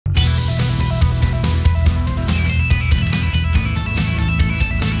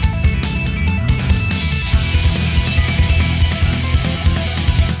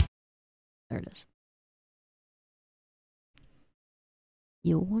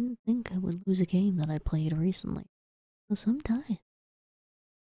You wouldn't think I would lose a game that I played recently. But sometime.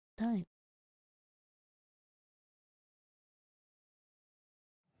 Time.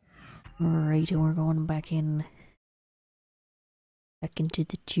 Alright, we're going back in. Back into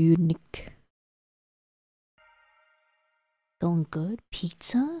the Tunic. Going good?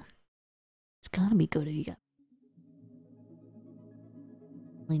 Pizza? It's gotta be good if you got.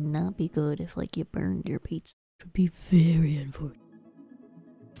 Really not be good if, like, you burned your pizza. It would be very unfortunate.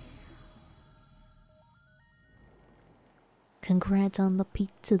 Congrats on the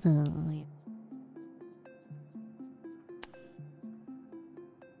pizza, though.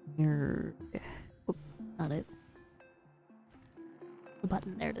 You're. Oh, not it. The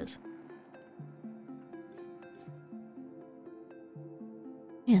button, there it is.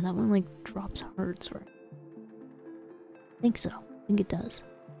 Yeah, that one, like, drops hearts, right? I think so. I think it does.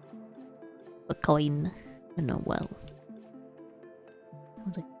 A coin. I know well.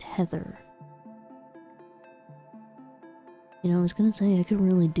 Sounds like tether. You know, I was gonna say I could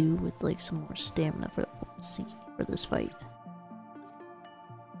really do with like some more stamina for this fight.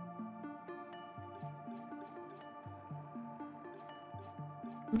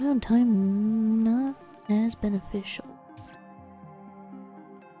 But time not as beneficial.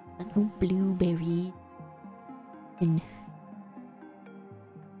 I know blueberry and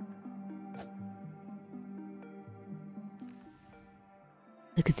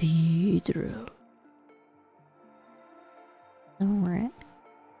the cathedral. Alright.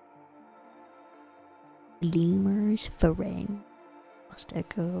 Gleamer's Ferrain. Must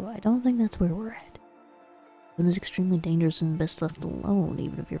echo. I don't think that's where we're at. It is extremely dangerous and best left alone,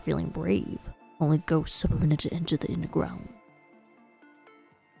 even if you're feeling brave. Only ghosts are permitted to enter the inner ground.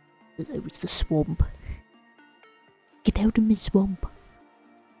 It was the swamp. Get out of my swamp.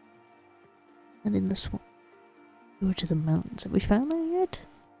 Not in the swamp. Go to the mountains. Have we found that yet?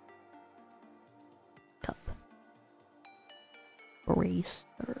 Cup.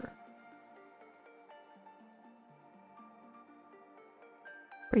 Bracer.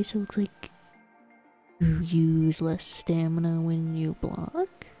 Bracer looks like you use less stamina when you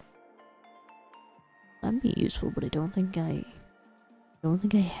block. That'd be useful, but I don't think I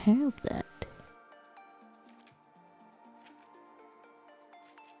have that.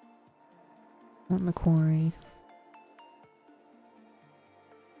 Not in the quarry.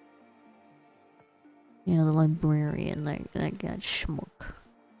 Yeah, the librarian, that got schmuck.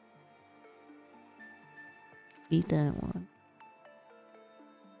 Beat that one.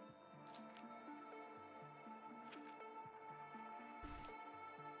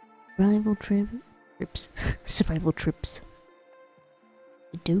 Survival trips.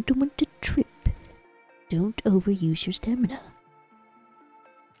 You don't want to trip. Don't overuse your stamina.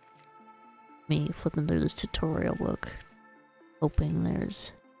 Me flipping through this tutorial book, hoping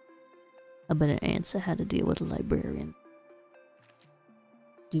there's a bit of answer how to deal with a librarian.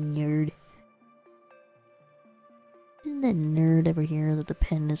 You nerd. Didn't that nerd ever hear that the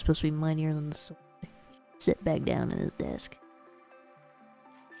pen is supposed to be mightier than the sword? Sit back down at his desk.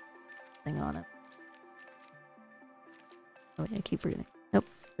 Thing on it. Oh yeah, I keep forgetting. Nope,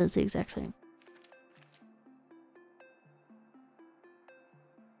 that's the exact same.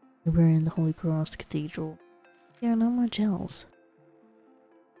 We're in the Holy Cross Cathedral. Yeah, not much else.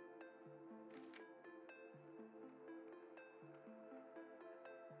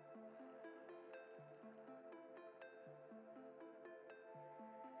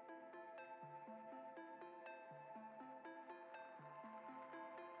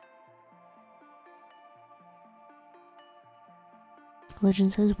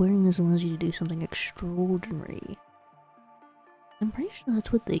 Legend says wearing this allows you to do something extraordinary. I'm pretty sure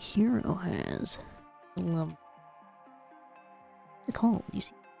that's what the hero has. I love. What's it called? You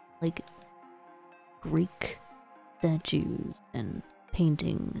see, like, Greek statues and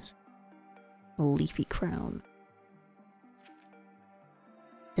paintings. A leafy crown.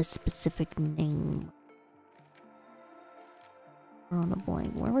 The specific name. We're on a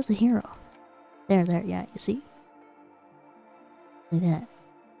blank. Where was the hero? There, yeah, you see? Like that.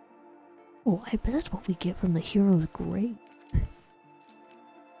 Oh, I bet that's what we get from the hero's grave.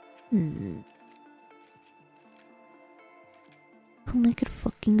 And I could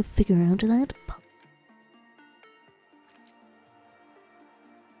fucking figure out that.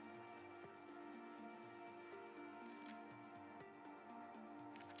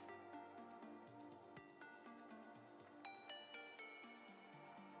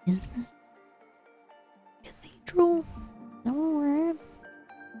 Is this cathedral? Is that where we're at?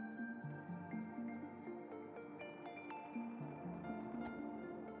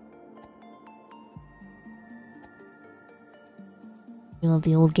 You love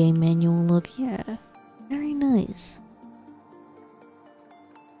the old game manual look? Yeah. Very nice.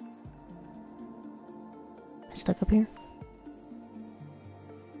 Am I stuck up here?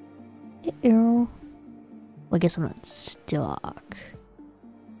 Well, I guess I'm not stuck.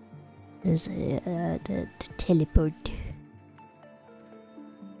 There's a teleport.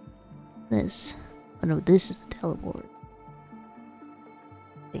 This. Oh no, this is the teleport.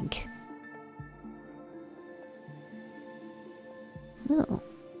 I think. No.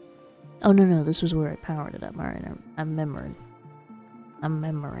 Oh no, this was where I powered it up. Alright, I'm remembering.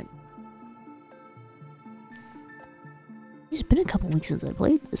 It's been a couple weeks since I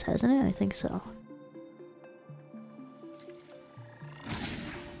played this, hasn't it? I think so.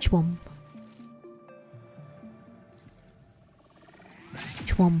 Chwum.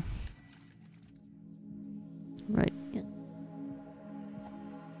 Chwum. Right, yeah.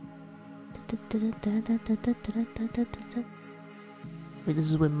 Wait,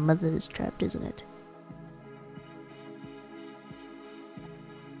 this is where Mother is trapped, isn't it?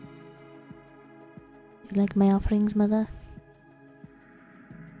 You like my offerings, Mother?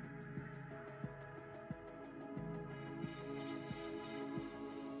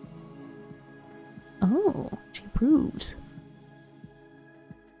 Oh, she proves.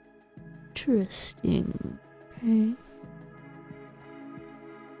 Interesting. Okay.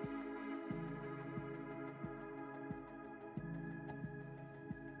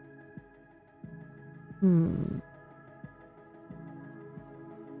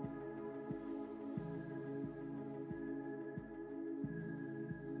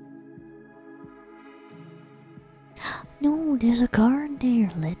 No, there's a card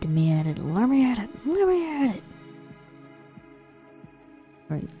there. Let me at it. Let me at it. Let me at it.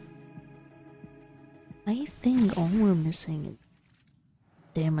 Right. I think all we're missing is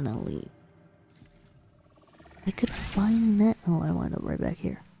stamina leaf. I could find that. Oh, I wound up right back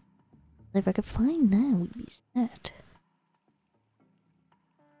here. If I could find that, we'd be set.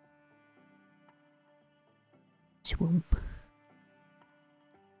 Swoop.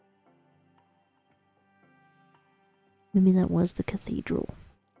 Maybe that was the cathedral.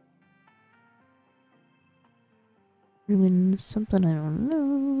 Ruins, something I don't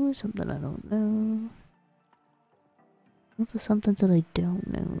know, something I don't know. What's the something that I don't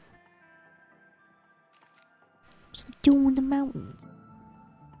know? What's the deal in the mountains?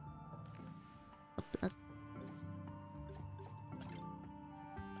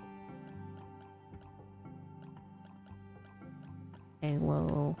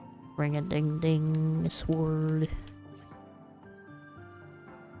 Halo, ring a ding ding, sword.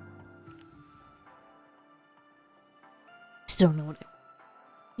 Still don't know what it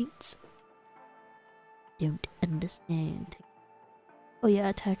means. Don't understand. Oh yeah,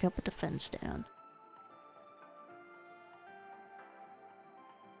 attack up with the fence down.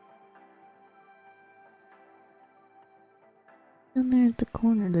 Down there at the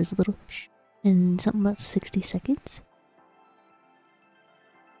corner, there's a little shh, and something about 60 seconds.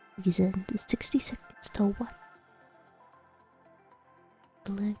 He said 60 seconds to what?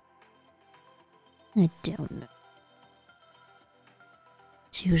 I don't know.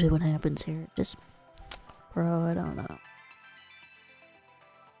 It's usually what happens here. Just, bro, I don't know.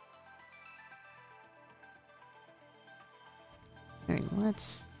 Alright,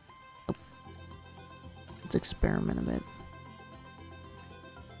 let's experiment a bit.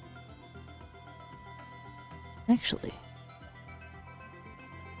 Actually,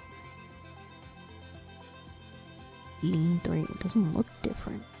 eating 3, it doesn't look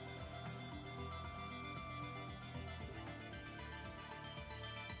different.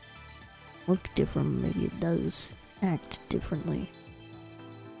 Look different, maybe it does act differently.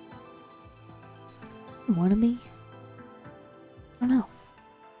 Wanna be? I don't know.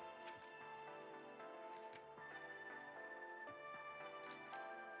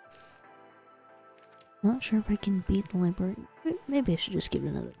 Not sure if I can beat the library. Maybe I should just give it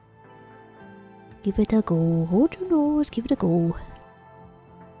another. Give it a go. Hold your nose. Give it a go.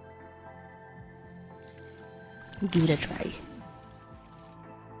 Give it a try.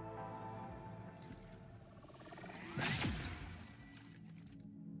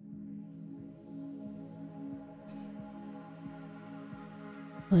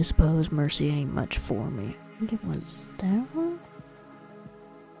 I suppose Mercy ain't much for me. I think it was that one?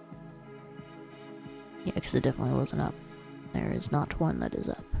 Yeah, because it definitely wasn't up. There is not one that is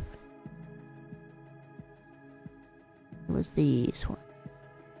up. It was this one.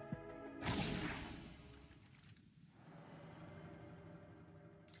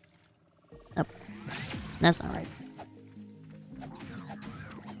 Up. That's not right.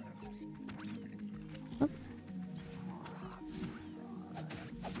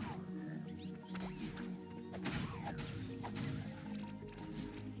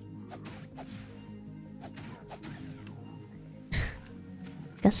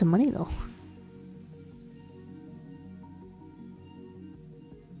 That's some money though.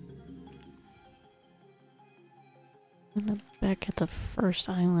 I'm not back at the first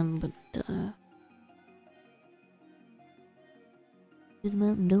island, but the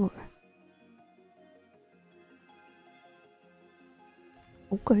mountain door.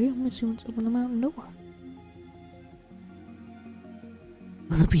 Okay, I'm gonna see what's up on the mountain door.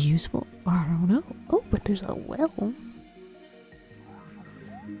 Will it be useful? I don't know. Oh, but there's a well.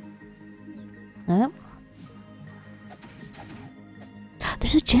 Yep.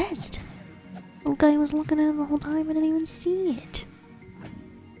 There's a chest! Little guy was looking at it the whole time and didn't even see it.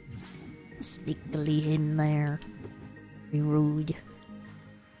 Sneakily hidden there. Very rude.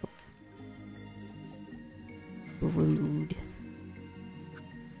 Rude.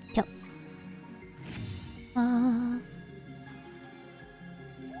 Yep.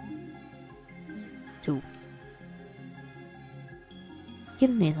 Two. Get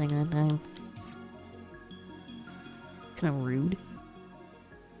anything that time. Kinda rude.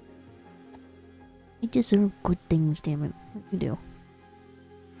 I deserve good things, damn it. What you do?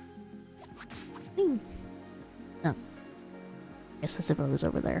 Bing. Oh. Guess that's if I was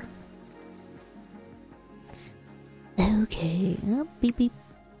over there. Okay. Oh, beep beep.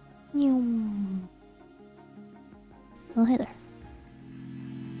 Meow. Oh, hey there.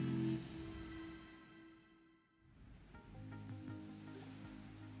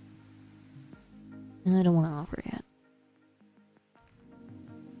 I don't want to offer yet.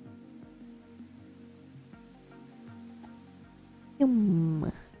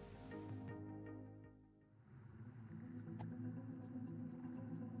 Yum.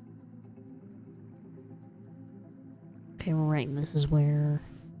 Okay, right, this is where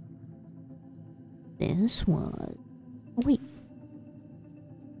this was. Oh, wait.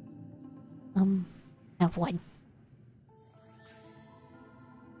 Have one.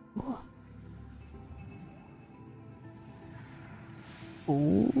 Whoa.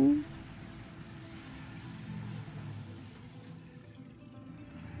 Ooh.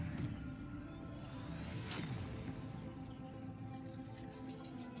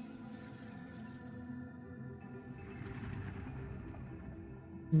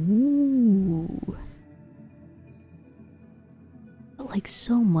 Ooh. But like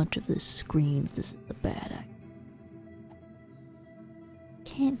so much of this screams this is a bad idea.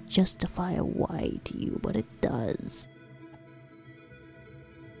 Can't justify a why to you, but it does.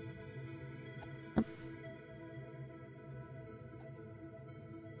 I'm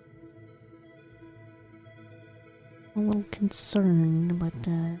a little concerned, but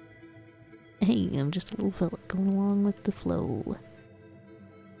hey, I'm just a little fella going along with the flow.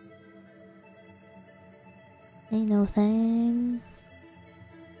 Ain't no thing.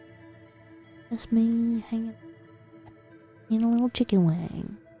 Just me hanging in a little chicken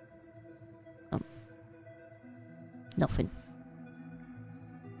wing. Nothing.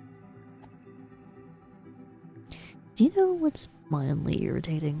 Do you know what's mildly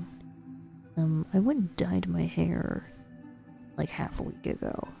irritating? I went and dyed my hair like half a week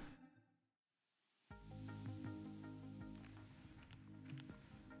ago.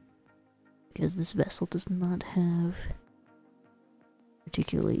 Because this vessel does not have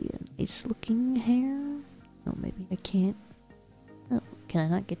particularly a nice looking hair. Oh, maybe I can't. Oh, can I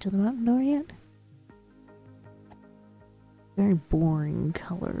not get to the mountain door yet? Very boring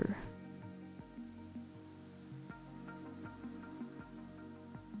color.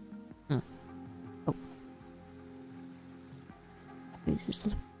 Oh. Maybe it's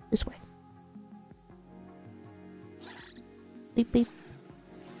just this way. Beep beep.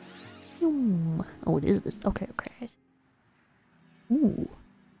 Oh, it is this. Okay, okay. I see. Ooh.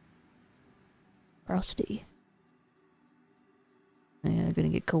 Rusty. Am I gonna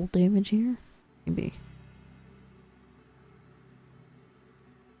get cold damage here? Maybe.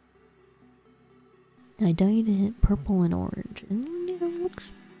 I dyed it purple and orange, and it looks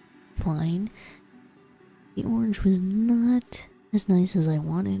fine. The orange was not as nice as I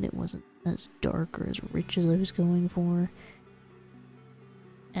wanted. It wasn't as dark or as rich as I was going for.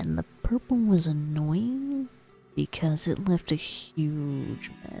 And the purple was annoying because it left a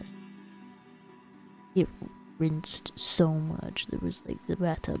huge mess. It rinsed so much. There was like, the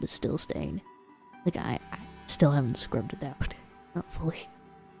bathtub is still stained. Like I still haven't scrubbed it out. Not fully.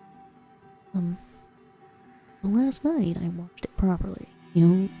 But last night I washed it properly. You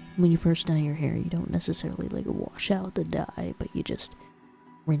know, when you first dye your hair, you don't necessarily like wash out the dye, but you just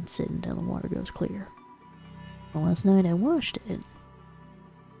rinse it until the water goes clear. Well, last night I washed it.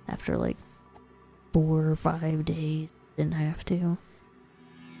 After like 4 or 5 days, didn't have to.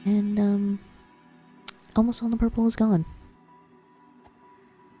 And almost all the purple is gone.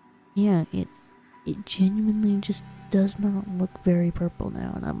 Yeah, it genuinely just does not look very purple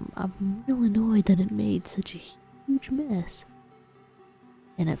now, and I'm real annoyed that it made such a huge mess.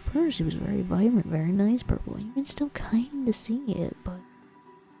 And at first it was very vibrant, very nice purple. You can still kinda see it, but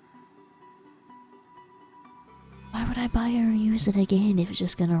why would I buy or use it again if it's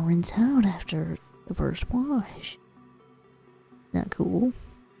just gonna rinse out after the first wash? Not cool.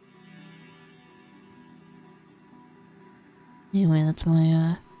 Anyway, that's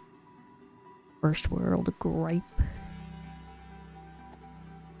my first world gripe.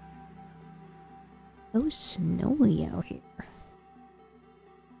 So snowy out here.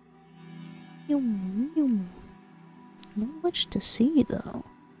 Not much to see though.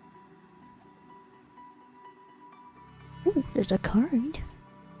 Ooh, there's a card.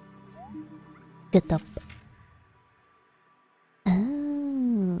 Get up.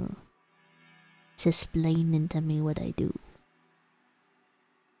 Oh. It's explaining to me what I do.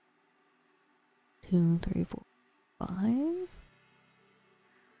 2, 3, 4, 5.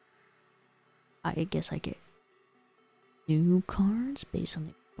 I guess I get new cards based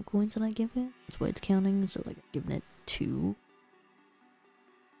on the coins that I give it. That's why it's counting. So like I'm giving it 2.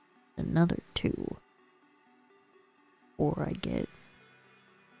 Another 2. Or I get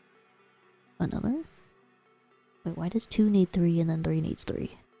another. Wait, why does 2 need 3 and then 3 needs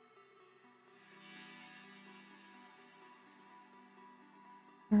 3?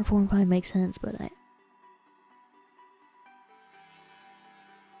 4 and 5 makes sense, but I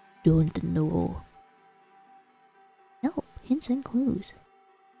don't know. Help, hints and clues.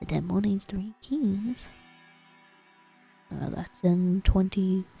 The demo needs 3 keys. That's in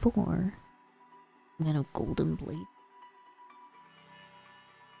 24. I'm gonna golden blade.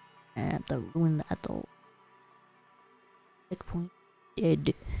 I have to ruin that though. Checkpoint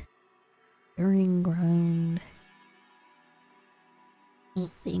dead. Burying ground.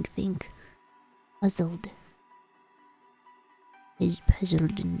 Think. Puzzled. Is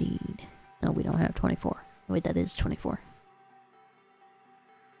puzzled indeed. No, we don't have 24. Wait, that is 24.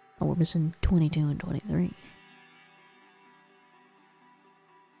 Oh, we're missing 22 and 23.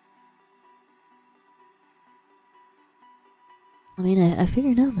 I mean, I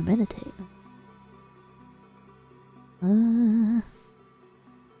figured out the meditate. Oh,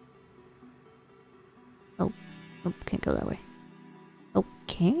 can't go that way. Oh,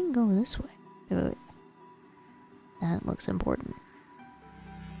 can go this way. Wait. That looks important.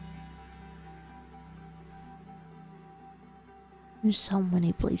 There's so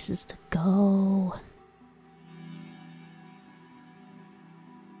many places to go.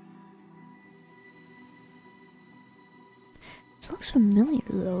 This looks familiar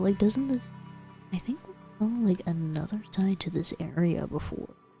though, like doesn't this... I think we saw like another side to this area before.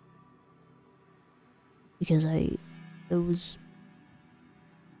 Because those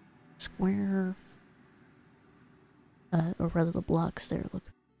square, or rather the blocks there look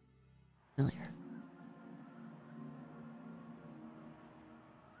familiar.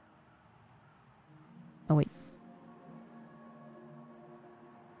 Oh wait.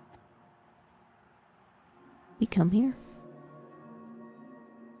 We come here?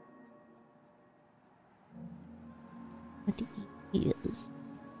 What is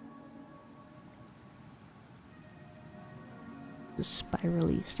the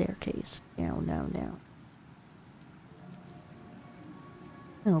spirally staircase? Down.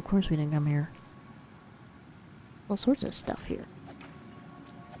 No, of course we didn't come here. All sorts of stuff here.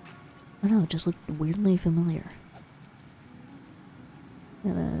 I don't know, it just looked weirdly familiar.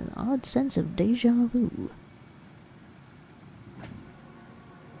 Got an odd sense of deja vu.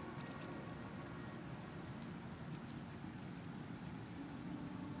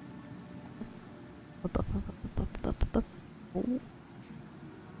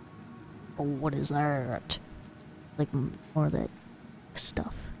 Oh, what is that? Like more of that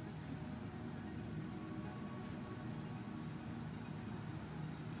stuff.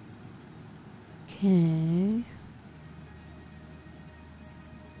 Okay.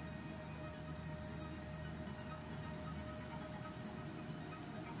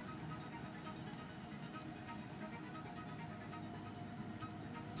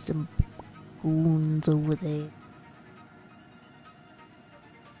 Some goons over there.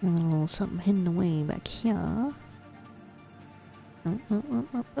 A little something hidden away back here.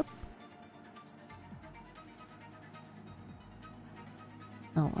 Up.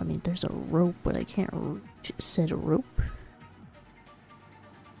 Oh, I mean, there's a rope, but I can't reach said rope.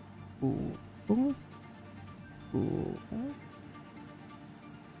 Ooh.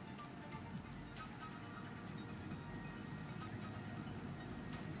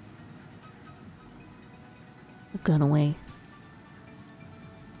 I've gone away.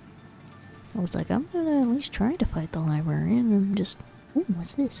 I was like, I'm gonna at least try to fight the librarian and just, ooh,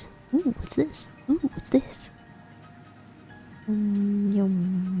 what's this? Ooh, what's this? Ooh, what's this? Yum,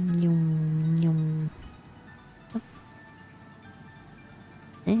 yum, yum. Oh.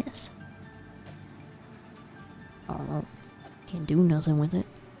 Yes. I don't know. Can't do nothing with it.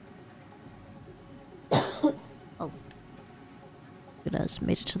 Oh. Good, I just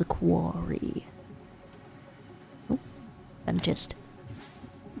made it to the quarry. Oh, got a chest.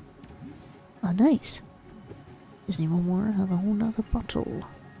 Oh, nice. Just need one more, have a whole nother bottle.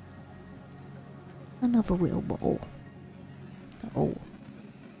 Another wheel bottle. Oh.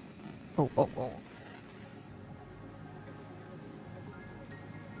 Oh, oh, oh.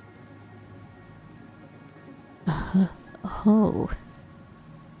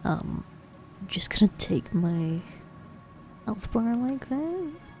 Oh. Just gonna take my health bar like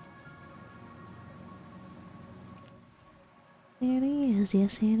that. There it is,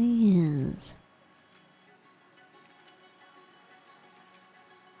 yes it is.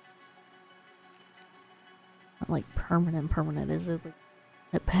 Not like permanent, is it? Like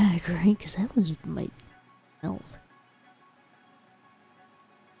that bag, right? Because that was my health.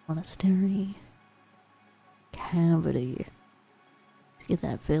 Monastery. Cavity. Get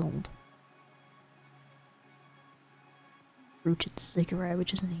that filled. Roochet cigarette,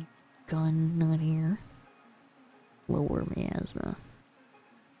 which isn't a gun, not here. Lower miasma.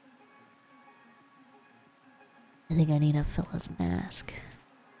 I think I need a fella's mask.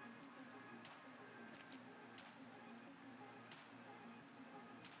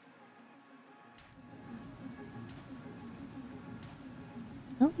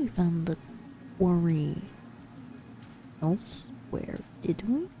 Oh, we found the quarry elsewhere, did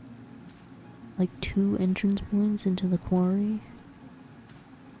we? Like 2 entrance points into the quarry?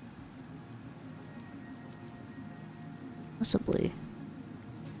 Possibly.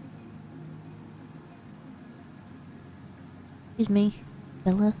 Excuse me,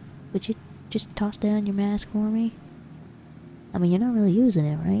 Bella, would you just toss down your mask for me? I mean, you're not really using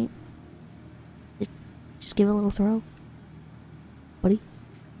it, right? Just give it a little throw. Buddy?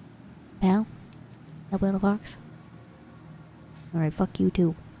 Pal? Help out a fox? Alright, fuck you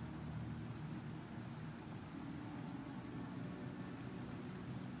too.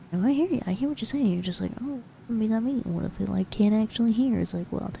 No, I hear you. I hear what you're saying. You're just like, oh, I mean, that mean. What if they like can't actually hear? It's like,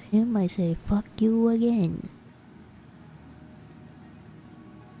 well, to him I say, fuck you again.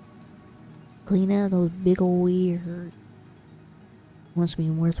 Clean out those big old ears. Must be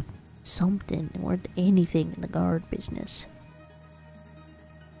worth something, worth anything in the guard business.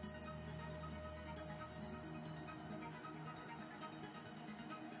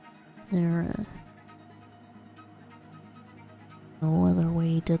 There, no other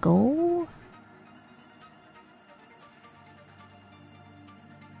way to go?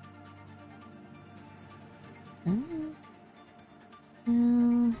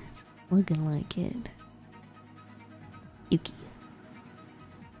 Looking like it. Yuki.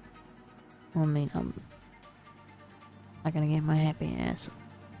 I mean, I'm not gonna get my happy ass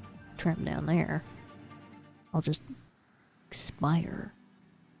trapped down there. I'll just expire.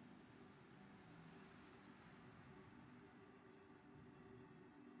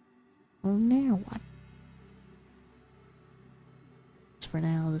 Oh, now what? For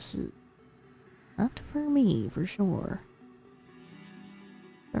now, this is not for me, for sure.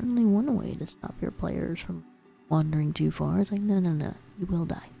 Certainly one way to stop your players from wandering too far. It's like, no, no, no, you will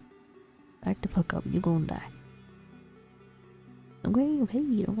die. Back the fuck up, you gonna die. Okay, okay,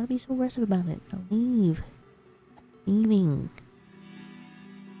 you don't gotta be so aggressive about it. Now leave. Leaving.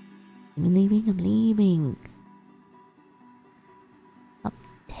 I'm leaving, I'm leaving. Stop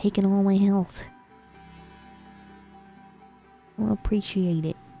taking all my health. I don't appreciate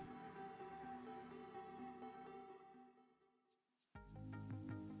it.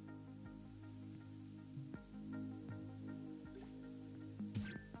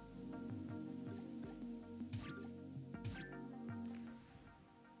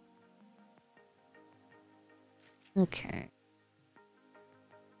 Okay.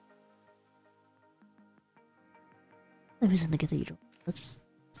 I was in the cathedral. Let's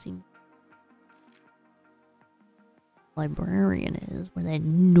see. Librarian is, where that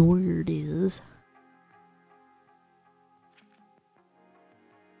nerd is.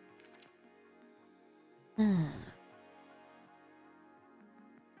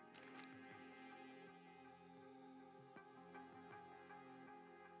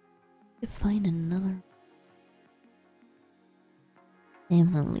 To find another.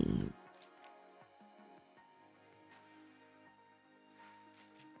 I'm gonna leave.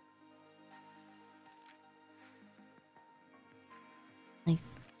 I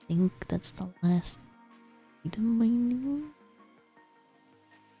think that's the last item I need.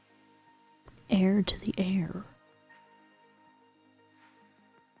 Air to the air.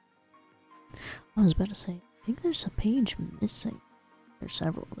 I was about to say, I think there's a page missing. There's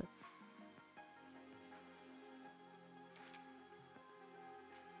several of them.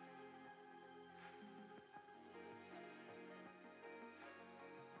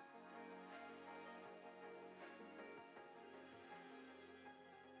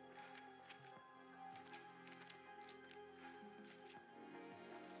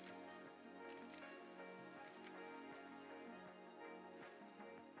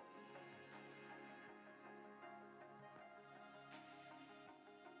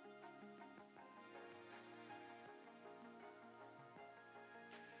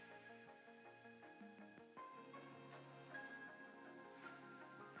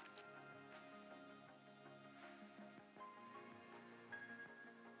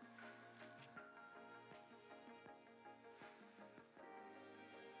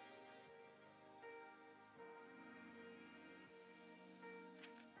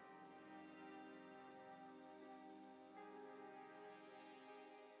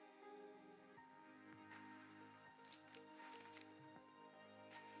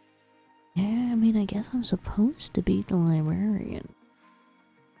 Yeah, I mean, I guess I'm supposed to be the librarian.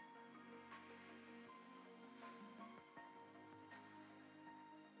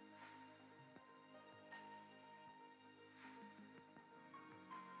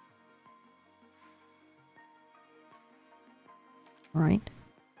 Right?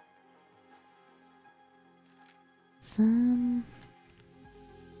 Some...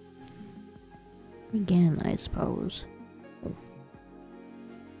 Again, I suppose.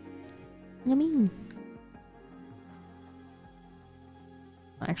 I mean...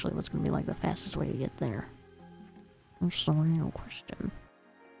 Actually, what's gonna be like the fastest way to get there? That's the real question.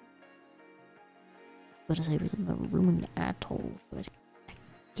 But I say it was in the ruined atoll. I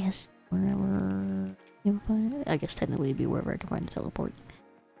guess wherever I can find it. I guess technically it'd be wherever I can find a teleport.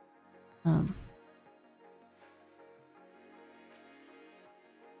 Down.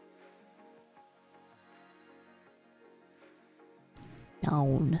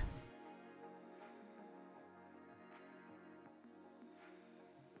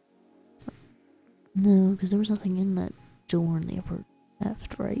 No, because there was nothing in that door in the upper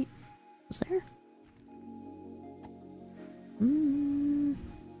left, right? Was there? You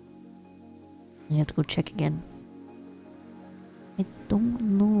have to go check again. I don't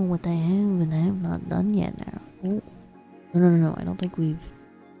know what I have and I have not done yet now. Oh. No, I don't think we've...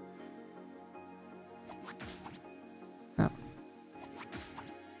 Oh.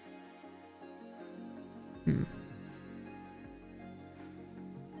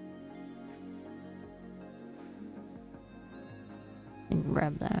 And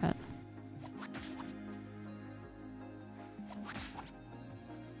grab that.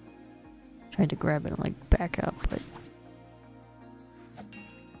 Tried to grab it and like back up, but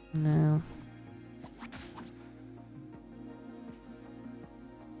no. Nah.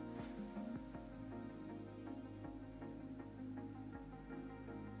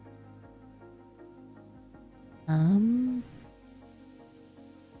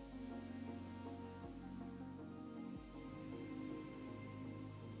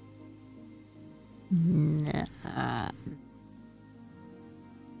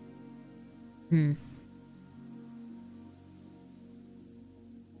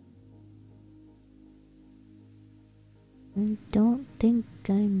 I don't think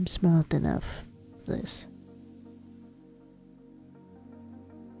I'm smart enough for this.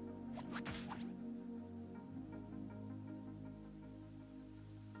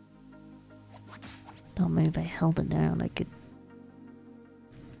 Thought maybe if I held it down I could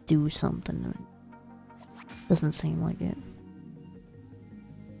do something. Doesn't seem like it.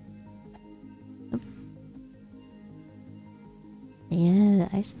 Nope. Yeah,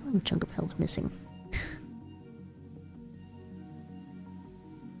 I still have a chunk of health missing.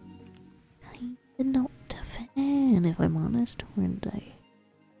 I'm not a fan, if I'm honest. Where did I?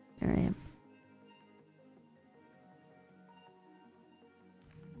 There I am.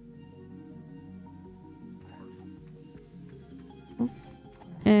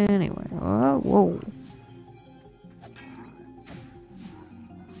 Anyway, whoa.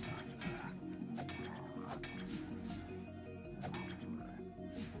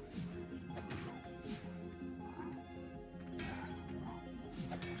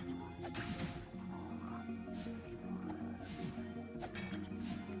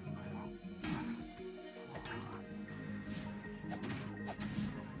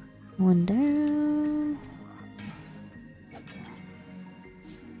 One down.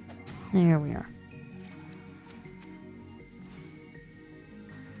 There we are.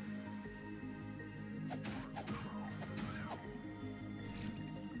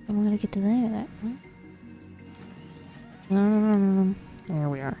 I'm gonna get to that. Huh? There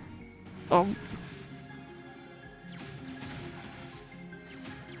we are. Oh.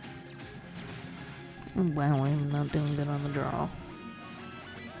 Wow, I'm not doing good on the draw.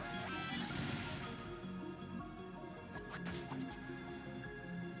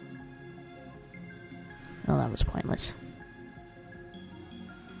 Oh, that was pointless.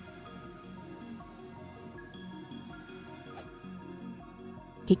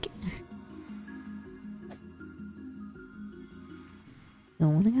 Kick.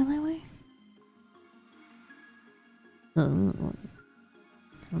 Don't wanna go that way? I don't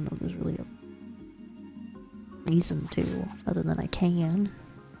know if there's really a reason to, other than I can.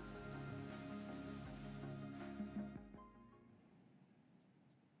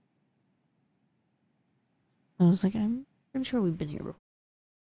 I was like, I'm pretty sure we've been here before.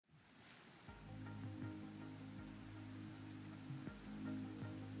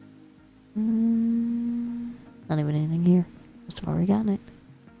 Not even anything here. Must have already gotten it.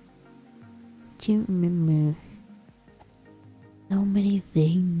 Don't remember. So many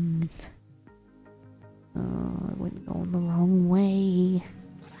things. Oh, I went going the wrong way.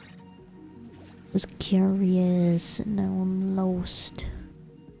 Was curious, and now I'm lost.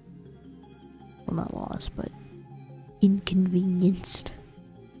 Well, not lost, but inconvenienced.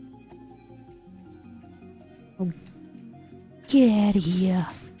 Oh, get out of here.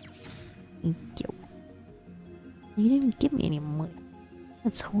 Thank you. You didn't give me any money.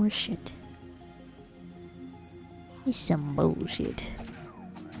 That's horseshit. It's some bullshit.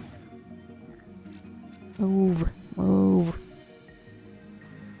 Move, move.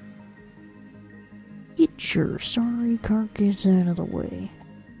 Get your sorry carcass out of the way.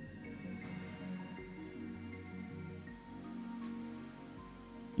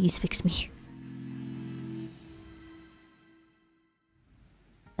 Please fix me.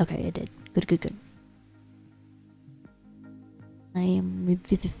 Okay, I did. Good, good, good. I am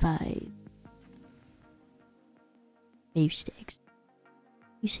revivified. Wave sticks.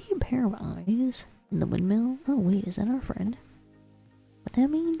 You see a pair of eyes in the windmill? Oh wait, is that our friend? What that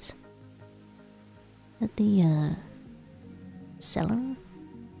means? That the cellar?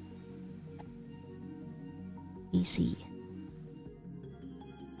 EC.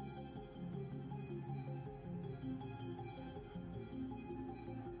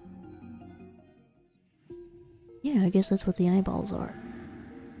 Yeah, I guess that's what the eyeballs are.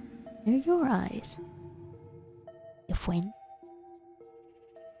 They're your eyes. You friend.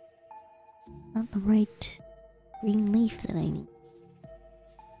 Not the right green leaf that I need.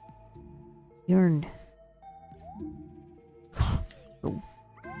 Yearn. Oh.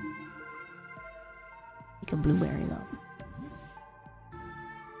 Like a blueberry though.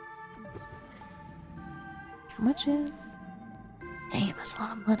 How much is it? Damn, that's a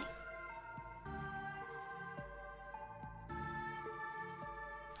lot of money.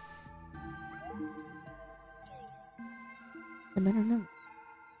 I better know.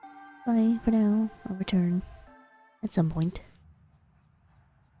 Bye for now. I'll return at some point.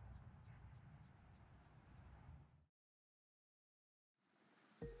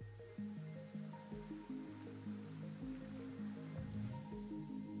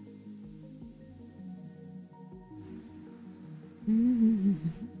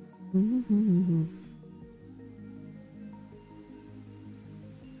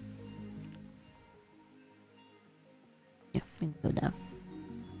 Yeah, we can go down.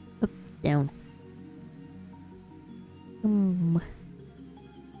 Up, down. Boom.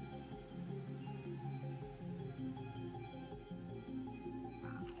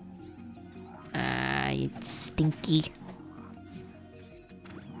 Ah, it's stinky.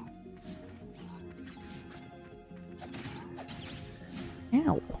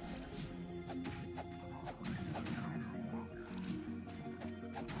 Ow.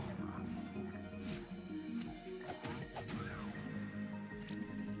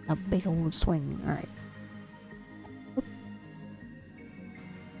 A big old swing, alright.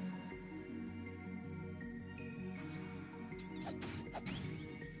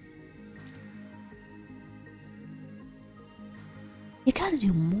 You gotta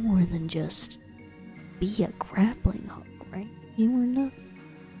do more than just be a grappling hook, right? You were not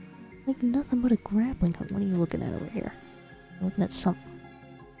like nothing but a grappling hook. What are you looking at over here? You're looking at something.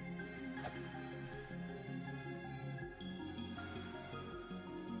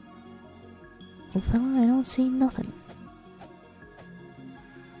 Well, fella, I don't see nothing.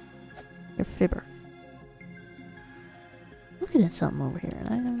 You're fibber. Looking at something over here, and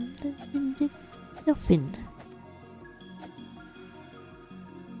I don't. Nothing.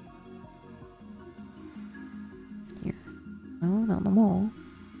 Here. No, not on the wall.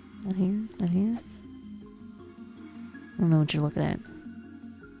 Not here, not here. I don't know what you're looking at.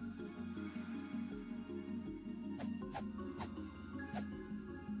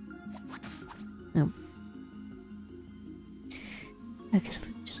 Nope. I guess if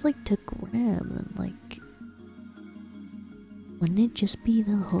it just like to grab, then like, wouldn't it just be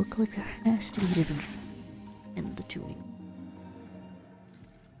the hook? Like there has to be a difference in the two.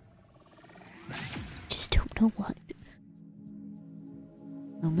 Just don't know what.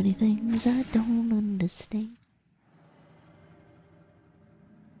 So many things I don't understand.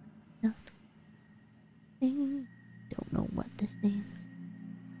 Nothing. Don't know what this is.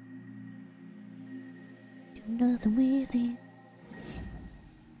 Do nothing with it.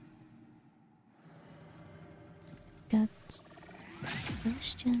 Got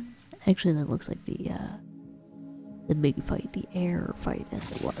questions. Actually, that looks like the big fight, the air fight,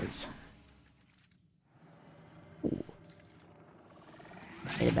 as it was. Ooh.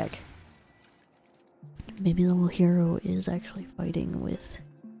 Get it back. Maybe the little hero is actually fighting with,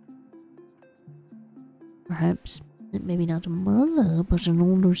 perhaps, maybe not a mother, but an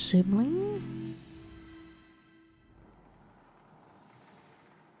older sibling?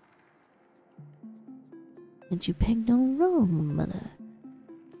 And you picked no wrong, mother.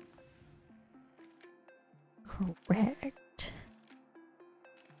 Correct.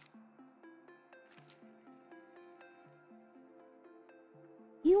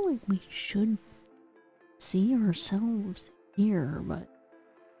 I feel like we should see ourselves here, but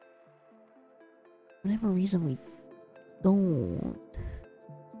for whatever reason we don't.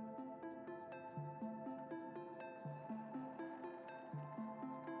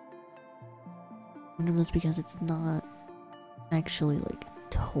 I wonder if that's because it's not actually like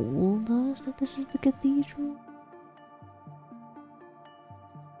told us that this is the cathedral.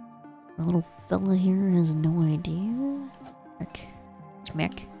 Our little fella here has no idea. Heck. It's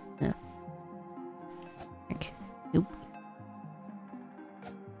Mac. No. Heck. Nope.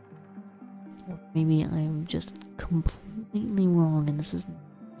 Or maybe I'm just completely wrong and this is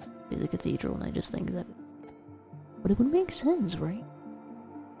the cathedral and I just think that. But it would make sense, right?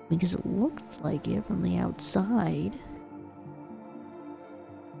 Because it looked like it from the outside.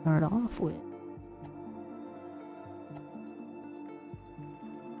 Start off with.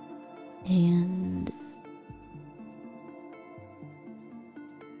 And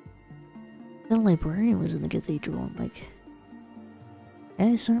the librarian was in the cathedral, and like,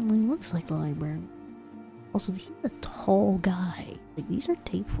 it certainly looks like the librarian. Also, he's a tall guy. Like, these are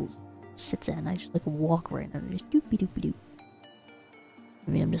tables he sits at, and I just like walk right under, just doopy doopy doop.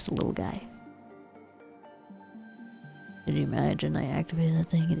 Maybe I'm just a little guy. Did you imagine I activated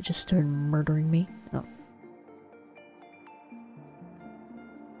that thing and it just started murdering me? Oh.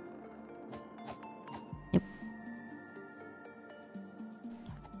 Yep.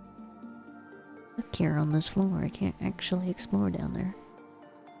 Look here on this floor, I can't actually explore down there.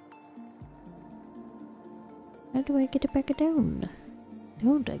 How do I get it back down?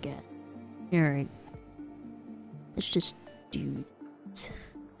 Don't I get? Alright. Let's just do it.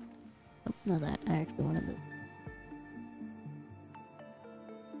 Oh, not that. I actually wanted to.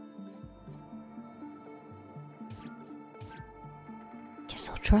 Guess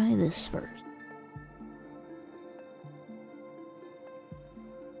I'll try this first.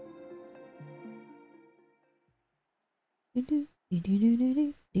 Do do do do do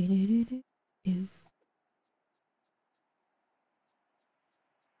do do do do do.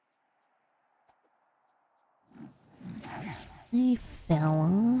 Hey,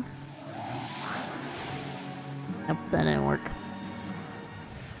 fella. Nope, that didn't work.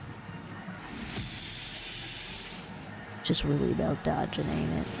 Just really about dodging,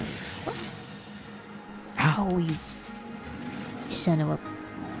 ain't it? Ow, you son of a...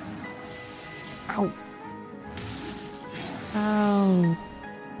 Ow. Ow.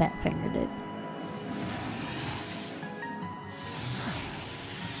 Bat fingered it.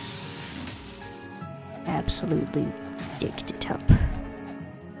 Absolutely dicked it up.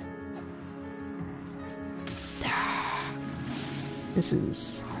 This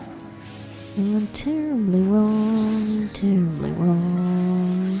is terribly wrong, terribly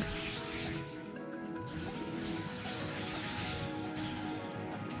wrong.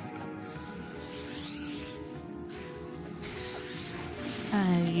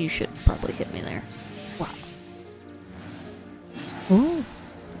 You should probably hit me there. Wow. Ooh.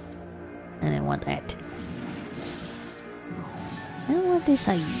 I didn't want that. I don't want this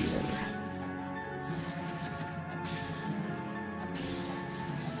either.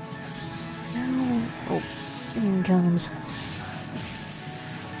 times.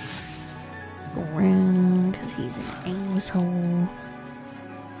 Go around, because he's an asshole.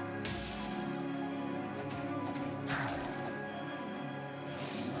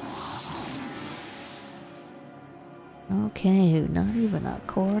 Okay, not even a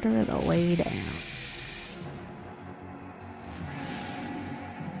quarter of the way down.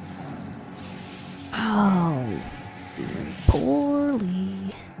 Oh, doing poorly.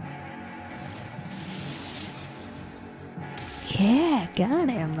 Yeah, got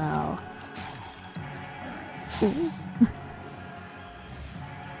him though. Ooh.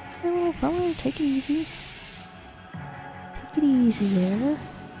 Oh, fella, take it easy. Take it easy there.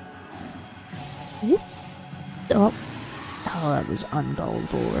 Whoop. Oh. Oh, that was uncalled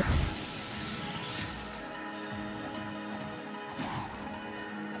for.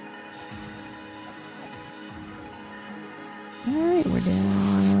 Alright, we're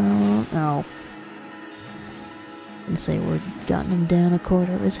down. Oh. I'm gonna say we're gotten him down a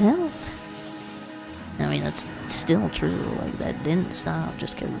quarter of his health. I mean, that's still true. Like, that didn't stop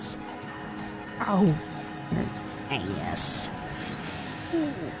just because. Oh. Yes.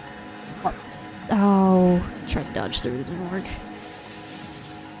 Oh. Tried to dodge through, it didn't work.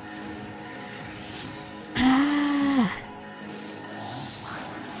 Ah.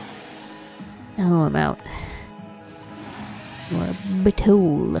 Oh, I'm out. You're a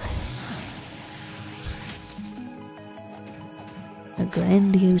butthole. A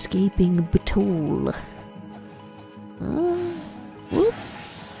grandiose gaping butthole. Whoop.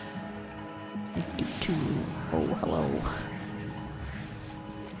 Oh, hello.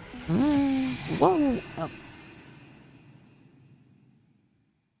 Whoa. Oh.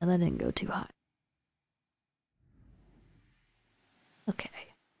 And that didn't go too hot. Okay.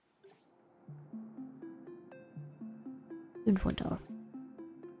 Didn't want to offer.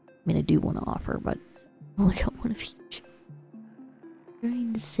 I mean, I do want to offer, but I only got one of each.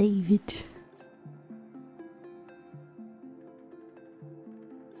 Trying to save it.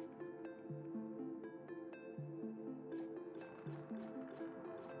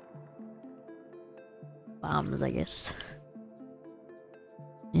 Bombs, I guess.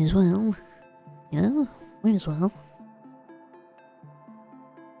 May as well. You know? Might as well.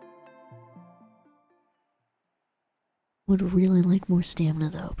 Would really like more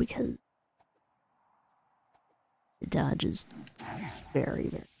stamina though, because the dodge is very,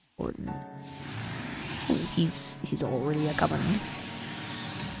 very important. Oh, he's already a coming.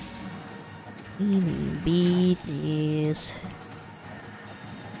 Let me beat this.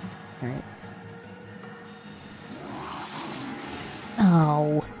 Alright.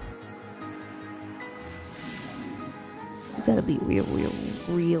 Oh. You gotta be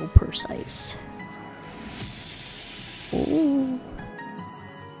real precise. Oh.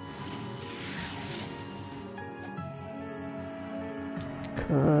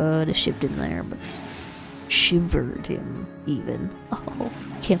 Could have shipped him there, but shivered him even. Oh,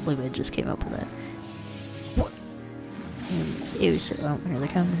 can't believe I just came up with that. What? And it was, oh, here they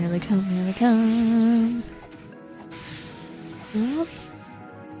come, here they come, here they come. Whoop.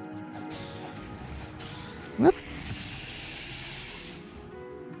 Whoop.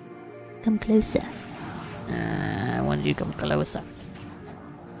 Come closer. I wanted you to come closer.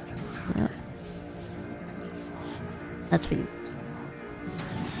 Yep. That's for you.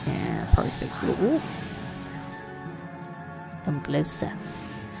 Yeah, perfect. Ooh. Come closer.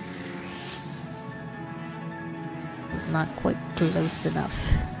 It's not quite close enough.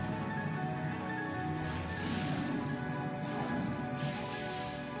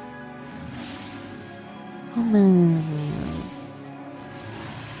 Come on.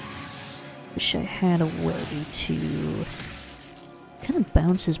 Wish I had a way to kind of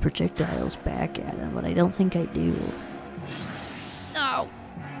bounce his projectiles back at him, but I don't think I do. No!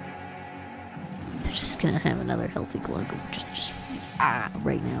 I'm just gonna have another healthy glug. Just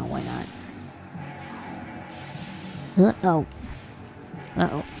right now, why not? Uh-oh.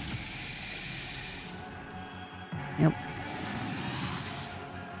 Uh-oh. Yep.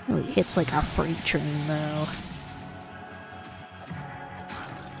 Really hits like a freight train, though.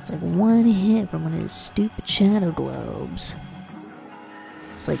 It's like one hit from one of his stupid shadow globes.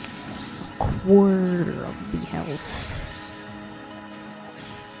 It's like a quarter of the health.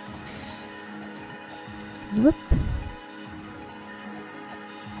 Whoop.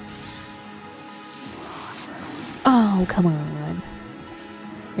 Oh, come on.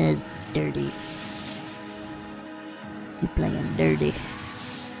 That's dirty. You playing dirty.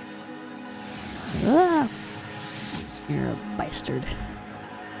 Ah! You're a bastard.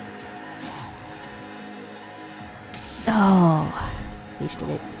 Oh, wasted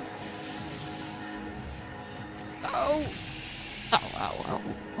it. Oh! Oh! Oh, oh, oh.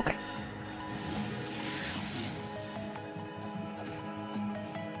 Okay.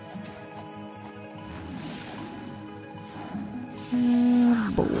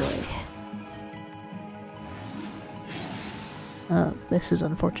 Oh, boy. This is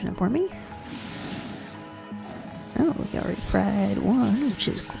unfortunate for me. Oh, we already fried one, which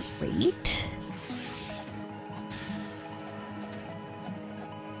is great.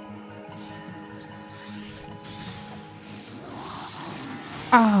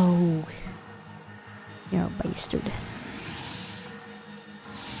 Oh! You're a bastard.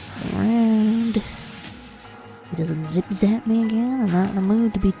 Around. He doesn't zip-zap me again. I'm not in the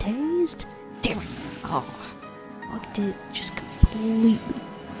mood to be tased. Damn it! Oh. Fucked it just completely.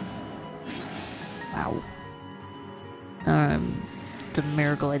 Wow. It's a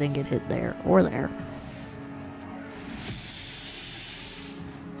miracle I didn't get hit there or there.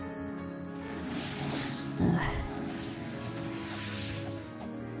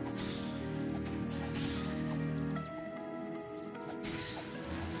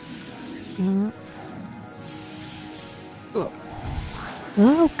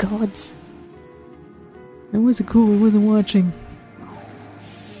 Oh, gods. That wasn't cool, I wasn't watching.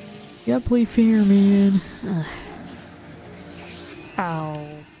 You gotta play fair, man. Ow.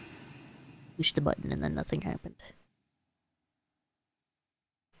 Push the button and then nothing happened.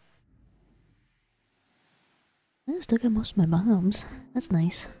 I still got most of my bombs. That's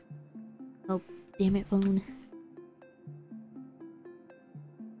nice. Oh, damn it, phone.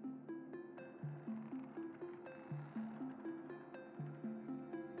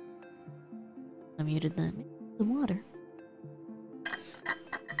 I muted that. The water.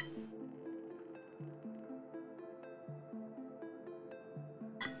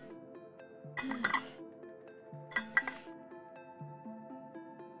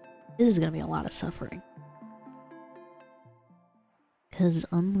 This is gonna be a lot of suffering. Because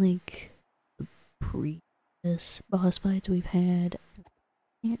unlike the previous boss fights we've had, I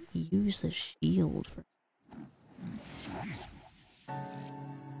can't use the shield for...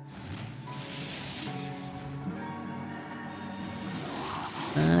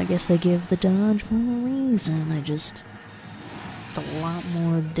 I guess they give the dodge for a reason. It's a lot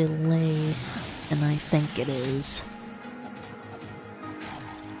more delay than I think it is.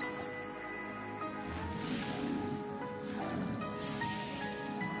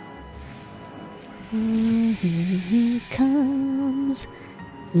 Here he comes,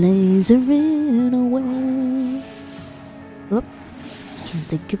 lasering away. Oop, can't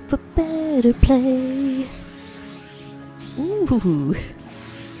think of a better play. Ooh.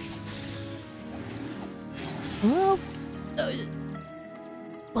 Well,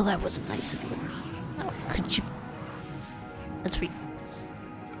 well, that wasn't nice of you. Oh, could you? That's for you.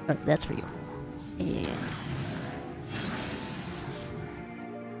 Oh, that's for you. Yeah.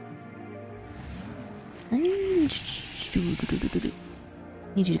 I need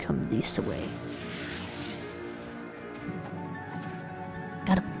you to come this way.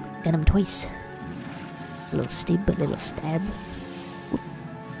 Got him twice. A little stab, a little stab.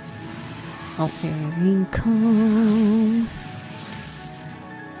 Oh, here we come.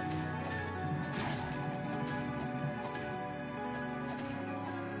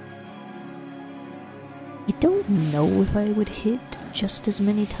 I don't know if I would hit just as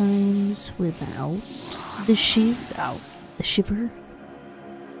many times without the shiver.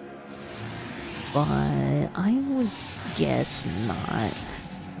 But I would guess not.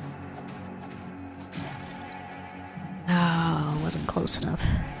 Oh, wasn't close enough.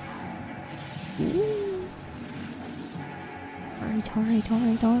 Ooh.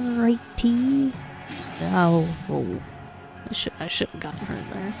 Alrighty. Oh. I should have gotten her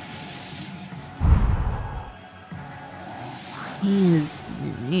there. He is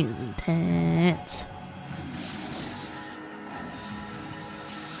intense.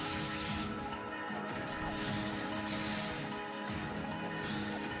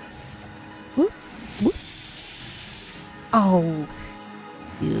 Whoop, whoop. Oh,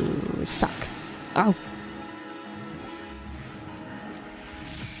 you suck. Oh.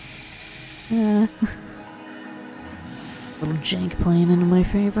 Little jank playing into my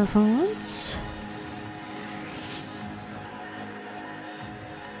favor for once.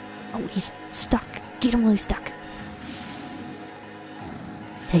 Oh, he's stuck. Get him while he's stuck.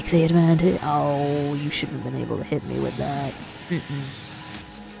 Take the advantage. Oh, you shouldn't have been able to hit me with that.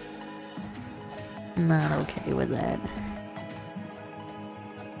 Not okay with that.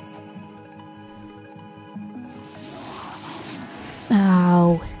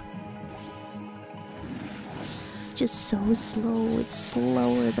 Ow. It's just so slow. It's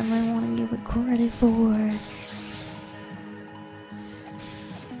slower than I want to give it credit for.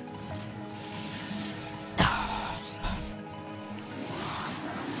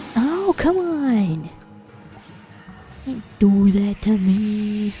 come on! Don't do that to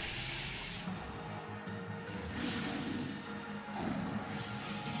me.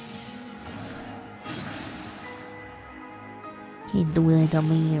 Can't do that to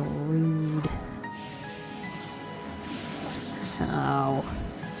me, you're rude. Oh.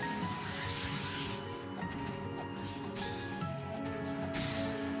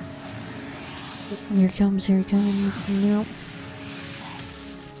 Here he comes, here he comes. Nope.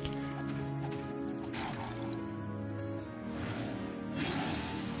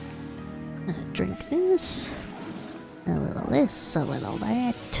 Drink this. A little this, a little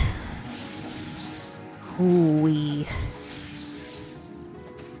that. Ooh-wee.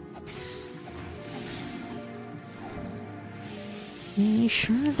 He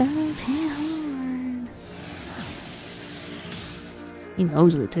sure does hit hard. He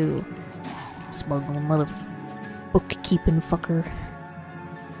knows it too. Smuggle mother bookkeeping fucker.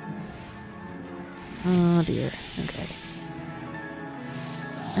 Oh dear. Okay.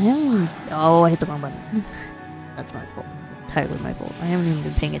 Oh, I hit the wrong button. That's my fault. Entirely my fault. I haven't even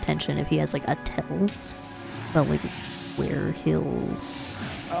been paying attention if he has like a tell about like where he'll.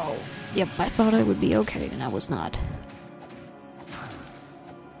 Oh, yep. I thought I would be okay, and I was not.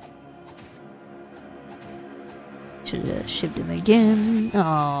 Should have shivved him again.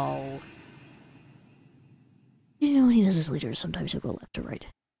 Oh. You know, when he does his leaders, sometimes he'll go left or right.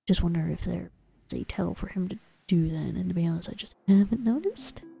 Just wonder if there's a tell for him to do that, and to be honest, I just haven't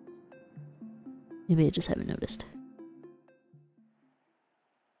noticed. Maybe I just haven't noticed.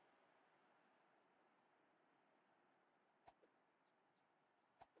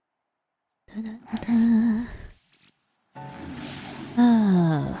 Da-da-da-da.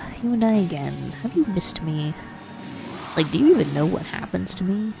 Ah, you and I again. Have you missed me? Like, do you even know what happens to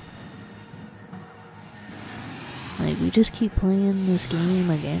me? Like, we just keep playing this game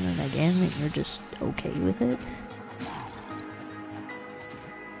again and again, and you're just okay with it?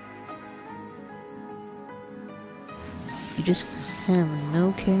 You just have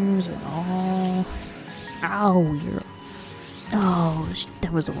no cares at all? Ow, you're... Oh,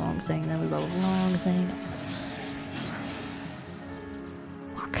 that was the wrong thing, that was the wrong thing.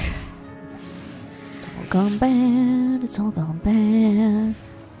 Fuck. It's all gone bad, it's all gone bad.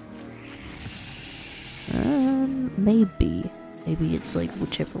 Maybe it's like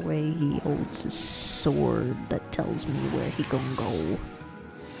whichever way he holds his sword that tells me where he gonna go.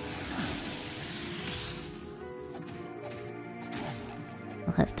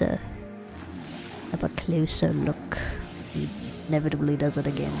 I'll have to have a closer look. He inevitably does it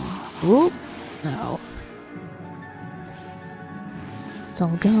again. Whoop! No. It's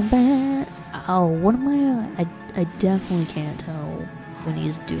all gone bad. Oh, what am I definitely can't tell when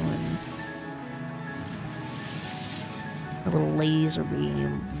he's doing a little laser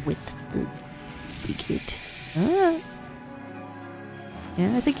beam with the big hit. Ah.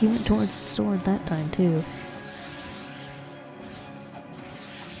 Yeah, I think he went towards the sword that time too.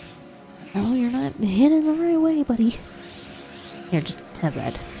 Oh, you're not hitting the right way, buddy. Here, just have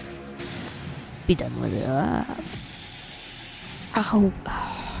that. Be done with it. Ah. Ow.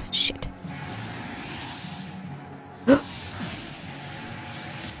 Oh, shit.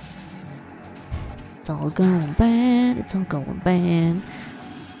 It's all going bad, it's all going bad.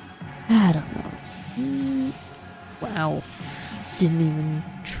 I don't know. Wow. Didn't even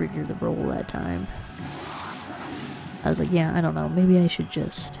trigger the roll that time. I was like, yeah, I don't know, maybe I should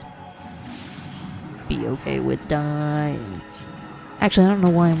just be okay with dying. Actually, I don't know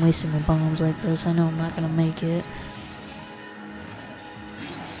why I'm wasting my bombs like this. I know I'm not gonna make it.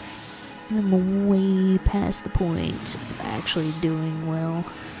 I'm way past the point of actually doing well.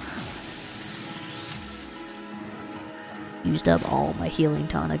 Used up all my healing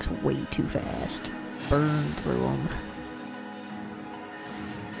tonics way too fast. Burned through them.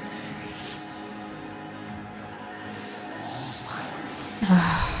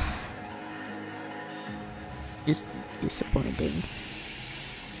 Just disappointing.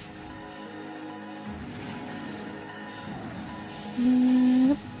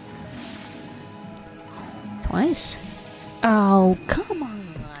 Twice? Oh, come on!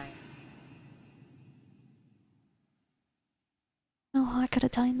 Oh, I could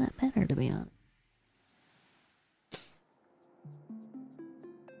have timed that better, to be honest.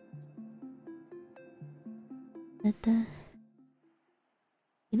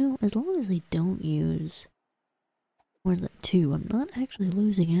 You know, as long as they don't use more than 2, I'm not actually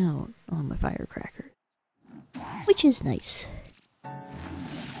losing out on my firecracker. Which is nice.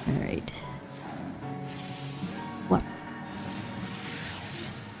 Alright. What?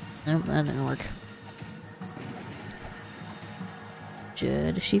 Nope, that didn't work.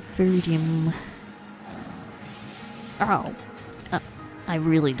 captured. She freed him. Oh. I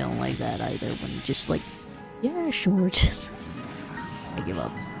really don't like that either, when just like, yeah, sure, just... I give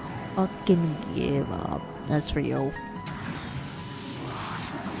up. Fucking give up. That's for you.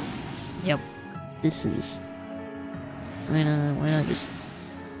 Yep. This is... why not just...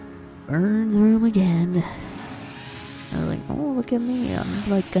 burn the room again? I was like, oh, look at me, I'm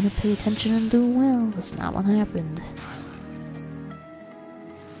like gonna pay attention and do well. That's not what happened.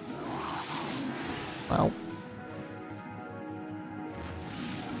 Well.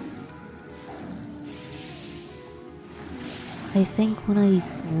 I think what I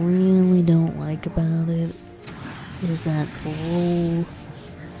really don't like about it is that the roll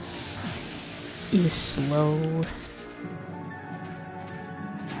is slow.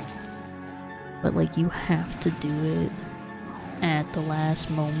 But like you have to do it at the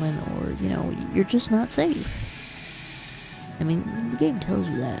last moment or, you know, you're just not safe. I mean, the game tells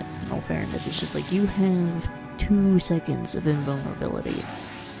you that, in all fairness. It's just like you have 2 seconds of invulnerability.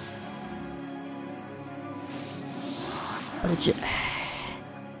 But it just...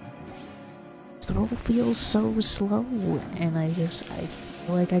 the roll feels so slow, and I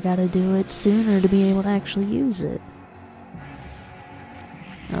feel like I gotta do it sooner to be able to actually use it.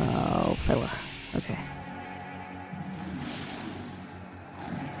 Oh, fella. Okay.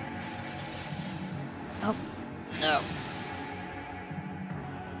 Oh, no.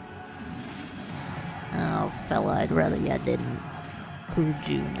 Oh, fella, I'd rather you didn't. Could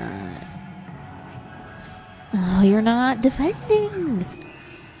you not? Oh, you're not defending!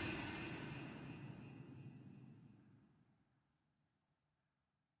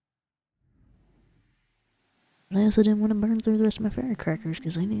 But I also didn't want to burn through the rest of my firecrackers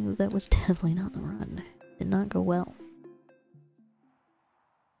because I knew that was definitely not the run. Did not go well.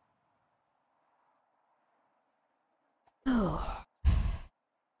 Oh.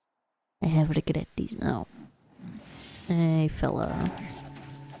 I have to get at these. Oh. Hey, fella.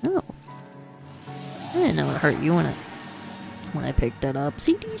 Oh. I didn't know it hurt you when I picked that up.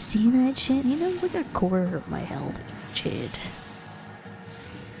 See, do you see that shit? You know, like a quarter of my health. Shit.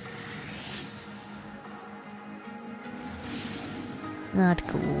 Not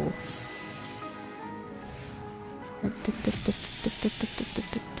cool.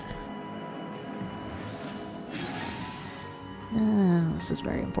 This is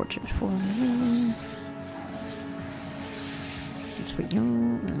very important for me. It's for you.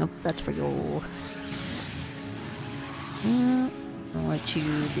 Nope, that's for you. I'll let you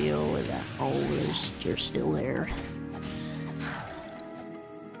deal with that. Oh, you're still there.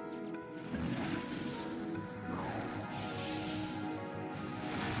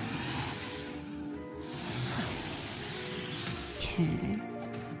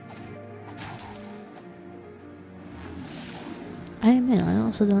 I admit, I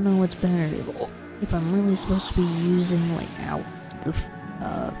also don't know what's better. If I'm really supposed to be using, like,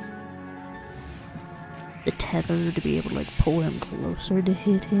 the tether to be able to, like, pull him closer to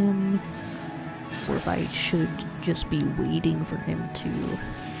hit him, or if I should just be waiting for him to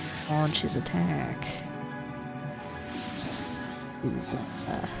launch his attack.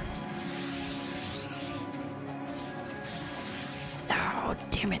 Oh,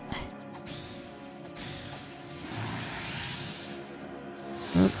 damn it.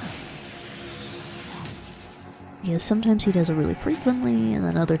 Yeah, sometimes he does it really frequently, and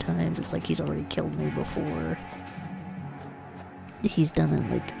then other times it's like he's already killed me before. He's done it,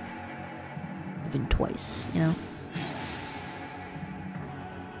 like, even twice, you know?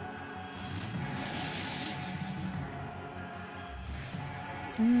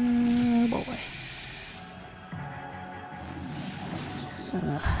 Oh boy.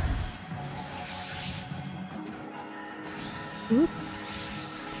 Whoop.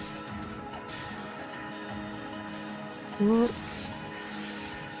 Whoop.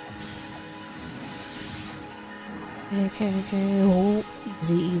 Okay. Oh,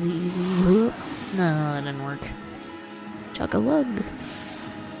 easy. Whoop. No, that didn't work. Chuck-a-lug.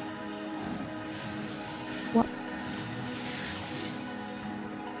 What?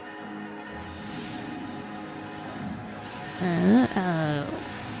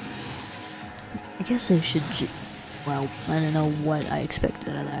 I guess I should well, I don't know what I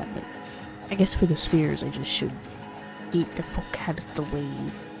expected of that, but I guess for the spheres I just should get the fuck out of the way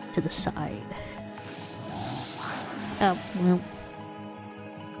to the side. Oh, well.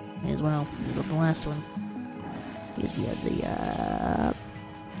 May as well. Use up the last one.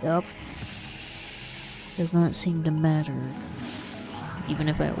 Yup. Does not seem to matter. Even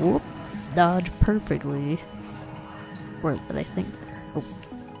if I, whoop, dodge perfectly. Or that I think, oh.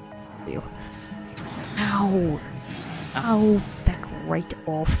 Ew. Ow! Ow, feck right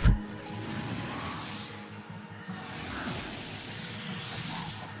off.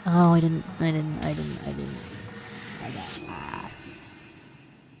 Oh, I didn't. I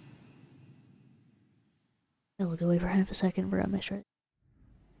looked away for half a second, forgot my strat.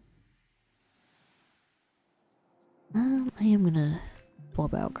 I am gonna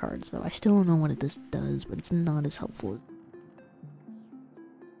swap out cards though. I still don't know what this does, but it's not as helpful.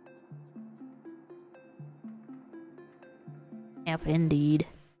 F indeed.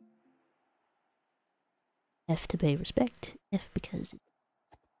 F to pay respect. F because it's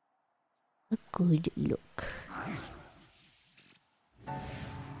a good look.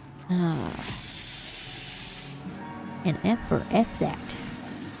 Ah. And F for F that.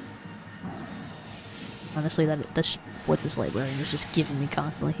 Honestly, that's what this librarian is just giving me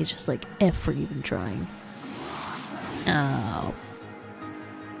constantly. He's just like, F for even trying. Oh.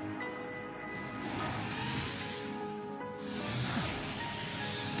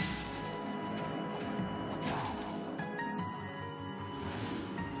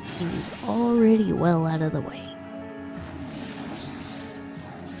 He's already well out of the way.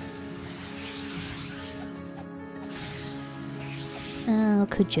 How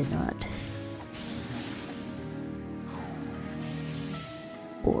could you not?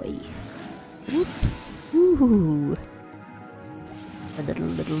 Boy. Whoop. Woohoo. A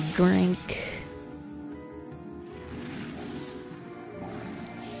little drink.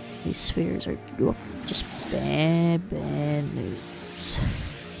 These spheres are just bad news.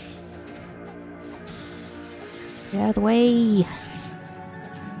 Get out of the way.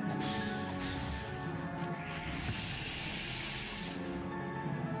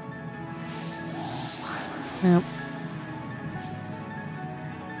 Nope.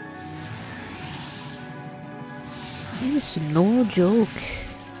 It's no joke.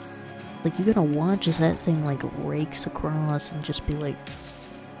 Like, you're gonna watch as that thing, like, rakes across and just be like,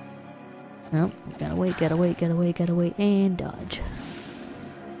 nope, gotta wait, and dodge.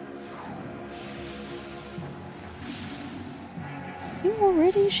 You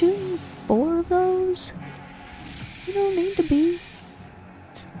already shooting 4 of those? You don't need to be.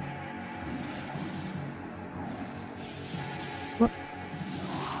 What?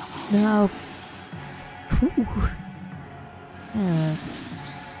 No. Whew. Yeah.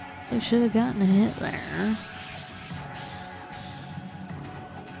 I should have gotten a hit there.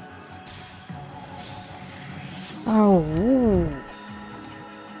 Oh.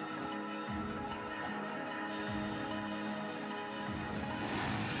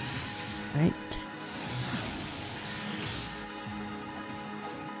 Right.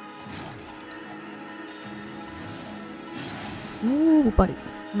 Ooh, buddy.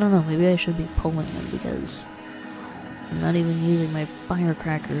 I don't know, maybe I should be pulling them because I'm not even using my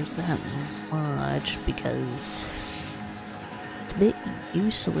firecrackers that much because it's a bit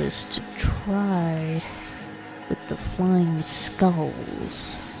useless to try with the flying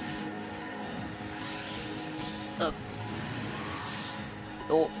skulls.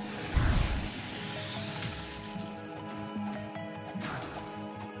 Oh.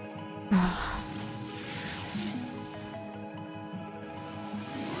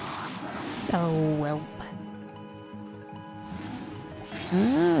 Oh, well.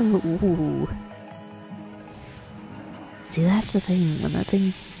 Oh. See, that's the thing. When that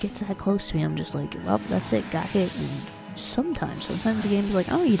thing gets that close to me, I'm just like, well, that's it, got hit. And sometimes the game's like,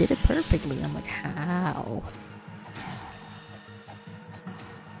 oh, you did it perfectly. I'm like, how?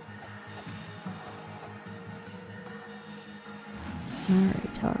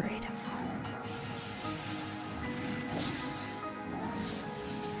 Alright.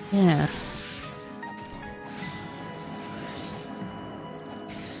 Yeah.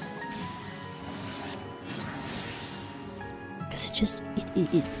 Because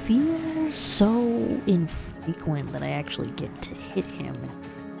it feels so infrequent that I actually get to hit him.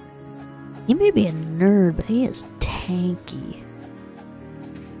 He may be a nerd, but he is tanky.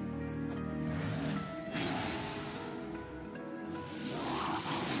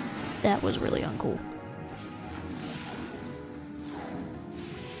 That was really uncool.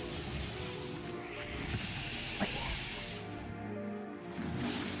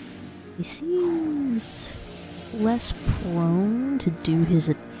 He seems less prone to do his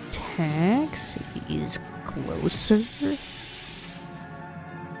attacks if he's closer.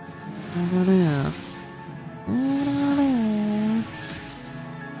 I don't know.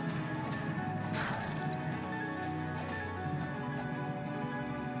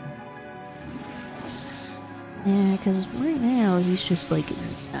 Yeah, because right now he's just like,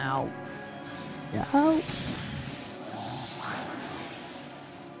 ow. Ow.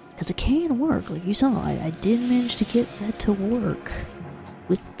 Because it can work, like you saw. I did manage to get that to work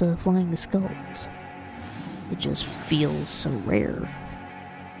with the flying skulls. It just feels so rare.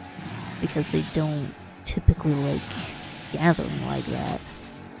 Because they don't typically, like, gather them like that.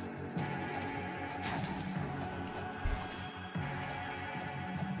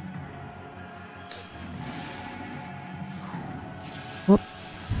 Whoop.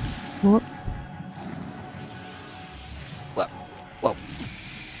 Whoop. Whoa. Whoa.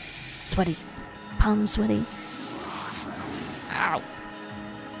 Sweaty. Palm sweaty. Ow.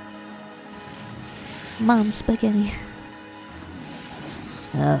 Mom spaghetti.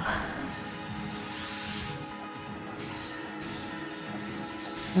 Oh.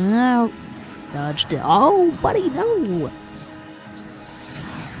 No. Dodged it. Oh, buddy, no.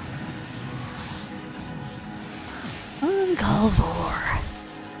 Uncalled for.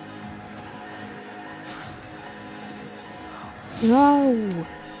 No.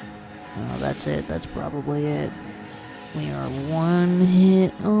 Oh, that's it. That's probably it. We are one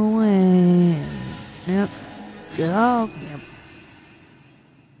hit away. Yep. Oh, yep.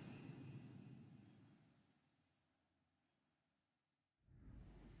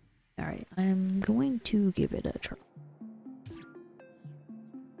 Alright, I'm going to give it a try.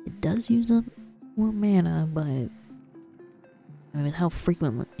 It does use up more mana, but I mean, how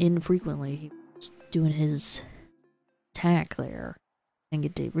infrequently he was doing his attack there. I didn't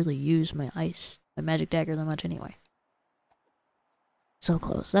get to really use my magic dagger that much anyway. So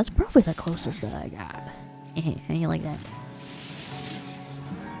close. That's probably the closest that I got. How you like that?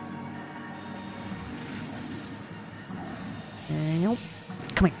 Nope.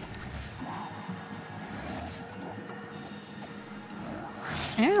 Come here.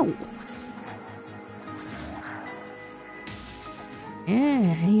 Ow!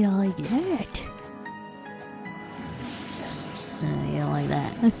 Yeah, how you like that? You don't like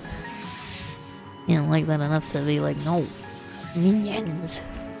that. You don't like that enough to be like, no. Minions.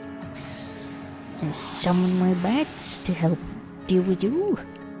 And summon my bats to help deal with you.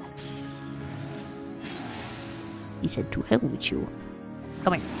 He said to help with you.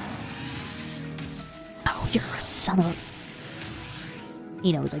 Come here. Oh, you're a son of a...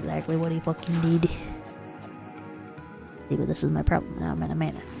 He knows exactly what he fucking did. See, but this is my problem. Now I'm out of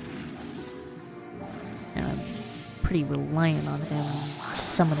mana. And I'm pretty reliant on him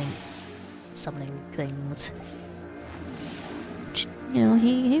summoning things. Which, you know,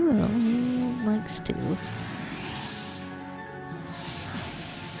 he will. He likes to.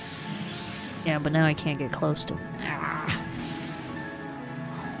 Yeah, but now I can't get close to him. Ah.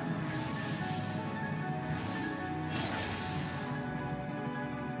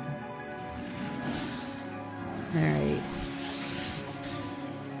 Alright.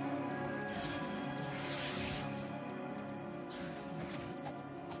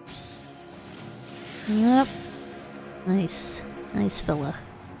 Yep. Nice. Nice fella.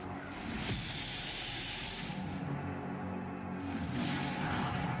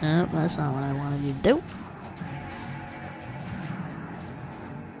 Nope, that's not what I wanted you to do.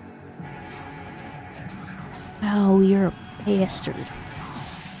 Oh, you're a bastard.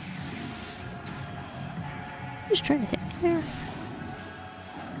 Just trying to hit me there. I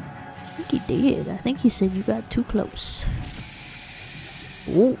think he did. I think he said you got too close.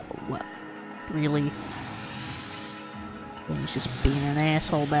 Oh, what? Really? And he's just being an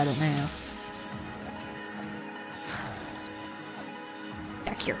asshole about it now.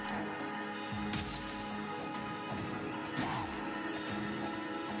 Back here.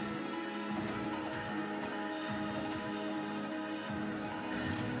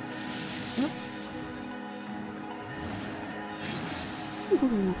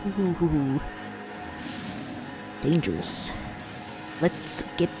 Ooh. Dangerous. Let's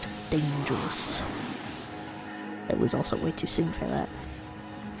get dangerous. That was also way too soon for that.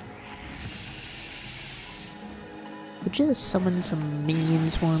 Would you summon some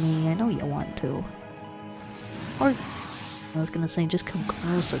minions for me? I know you want to. Or, I was gonna say just come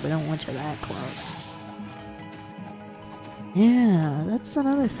closer, but I don't want you that close. Yeah, that's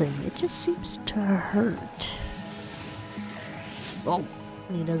another thing. It just seems to hurt. Oh,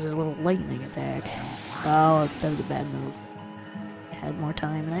 he does his little lightning attack. Oh, that was a bad move. I had more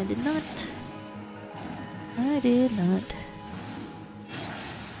time and I did not. I did not.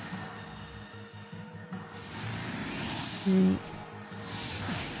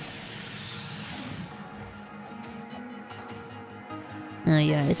 Right.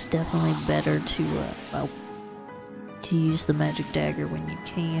 Yeah, it's definitely better to, well, to use the magic dagger when you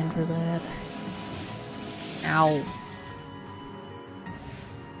can for that. Ow.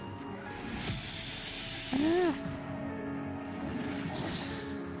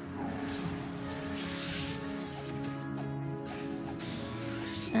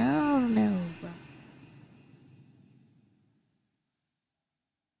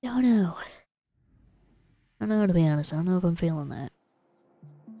 know, to be honest. I don't know if I'm feeling that.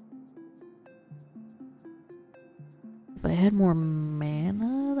 If I had more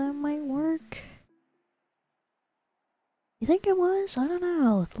mana, that might work. You think it was? I don't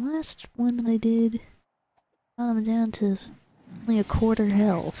know. The last one that I did got him down to only a quarter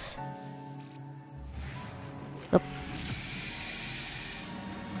health. Oh.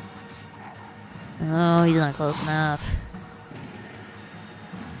 Oh, he's not close enough.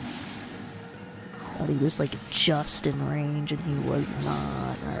 Thought he was like just in range and he was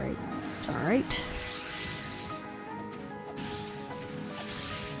not. Alright. It's alright.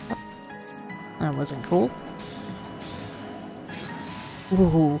 That wasn't cool.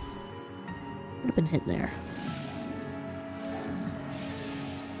 Ooh. Would have been hit there.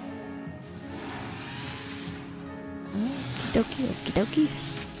 Okie dokie, okie dokie.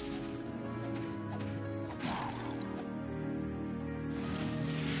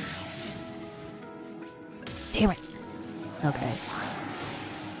 Damn it. Okay.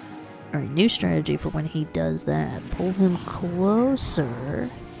 Alright, new strategy for when he does that. Pull him closer.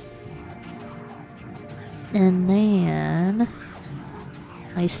 And then...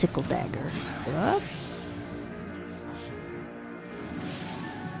 Icicle dagger. Up.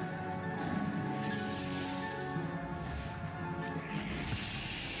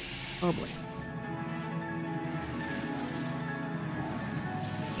 Oh boy.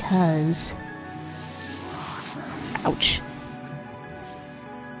 Because... Ouch.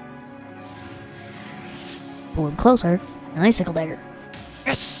 Pull him closer. An icicle dagger.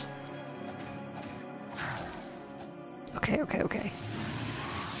 Yes! Okay, okay, okay.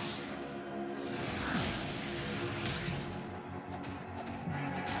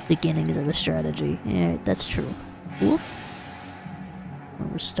 Beginnings of the strategy. Yeah, that's true. Whoop.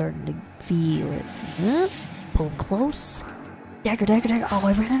 We're starting to feel it. Pull close. Dagger, dagger, dagger. Oh,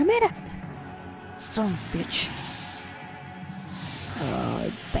 I ran out of mana. Son of a bitch.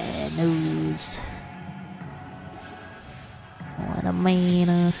 Oh, bad news. What a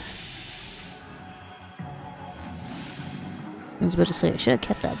mana. I was about to say I should have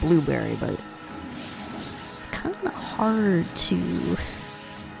kept that blueberry, but it's kind of hard to.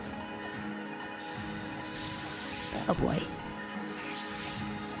 Oh boy.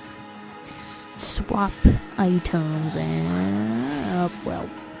 Swap items and... well,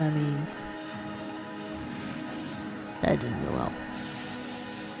 I mean... that didn't go well.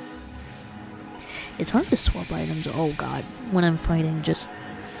 It's hard to swap items, oh god, when I'm fighting just...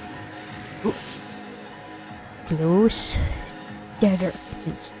 Ooh. Close. Dagger.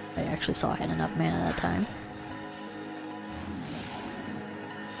 I actually saw I had enough mana that time.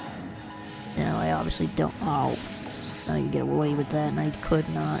 No, I obviously don't... Oh. I could get away with that, and I could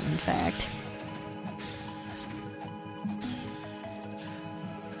not, in fact.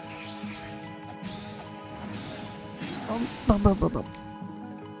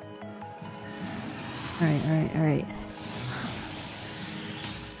 Alright, alright, alright.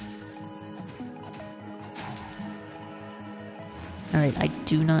 Alright, I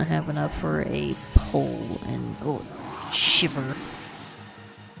do not have enough for a pole, and... oh, shiver.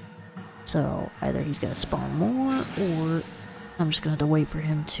 So, either he's gonna spawn more, or I'm just gonna have to wait for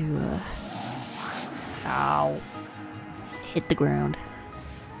him to, ow. Hit the ground.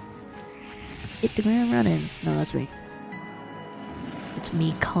 Hit the ground running. No, that's me. It's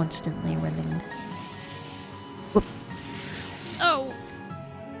me constantly running. Whoop. Oh!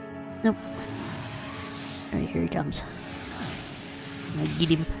 Nope. Alright, here he comes. I'm gonna get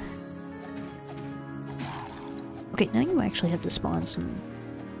him. Okay, now you actually have to spawn some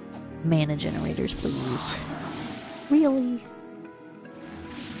mana generators, please. Really?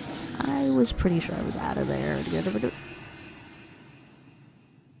 I was pretty sure I was out of there.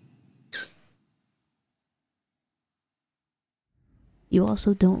 You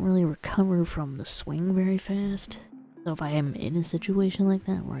also don't really recover from the swing very fast. So if I am in a situation like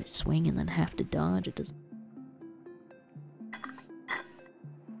that where I swing and then have to dodge, it doesn't...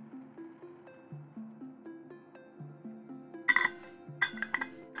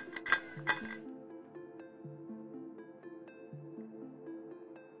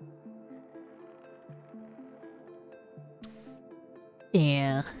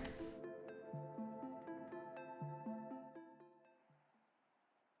 Yeah.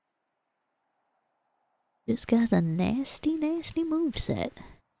 This guy's a nasty, nasty moveset.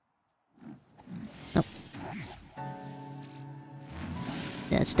 Nope.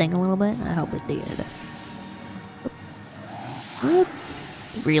 Did that sting a little bit? I hope it did. Whoop.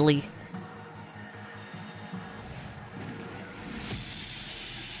 Really?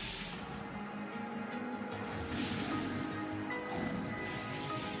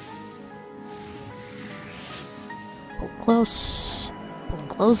 close. Pulling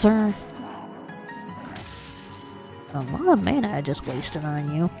closer. A lot of mana I just wasted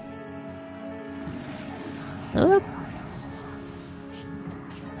on you. Oop.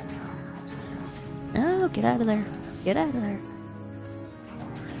 No, get out of there. Get out of there.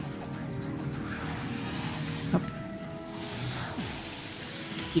 Oh.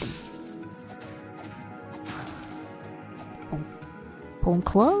 Eat him. Pull him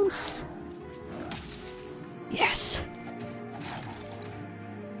close. Yes.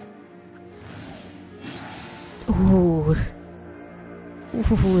 Ooh.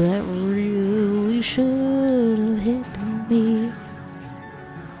 Ooh, that really should have hit me.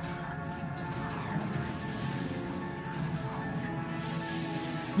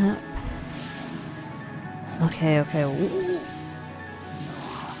 Okay, okay. Ooh.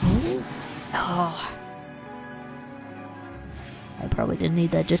 Ooh. Oh. I probably didn't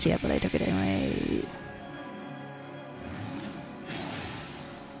need that just yet, but I took it anyway.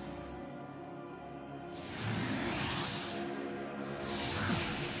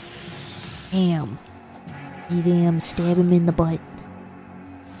 Damn. You damn, stab him in the butt.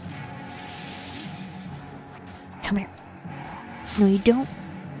 Come here. No, you don't.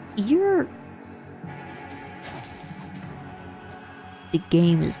 You're... The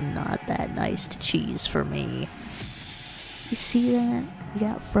game is not that nice to cheese for me. You see that? He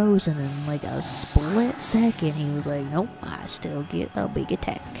got frozen in like a split second. He was like, nope, I still get a big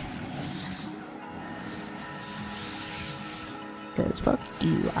attack. Cause fuck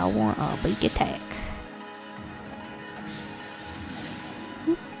you, I want a big attack.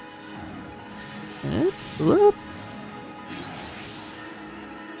 Whoop, whoop.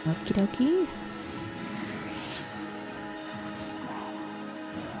 Okie dokie.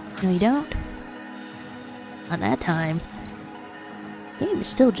 No, you don't. Not that time. Game is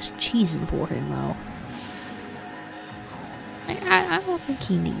still just cheesing for him, though. I don't think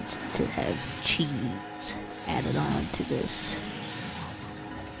he needs to have cheese added on to this.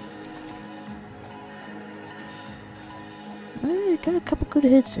 Got a couple good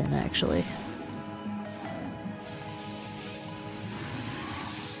hits in, actually.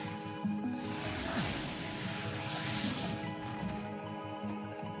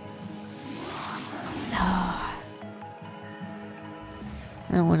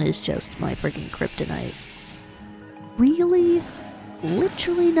 That one is just my freaking kryptonite. Really?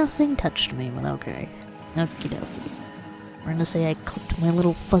 Literally nothing touched me, but okay. Okie dokie. We're gonna say I clipped my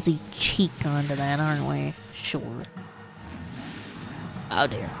little fuzzy cheek onto that, aren't we? Sure. Oh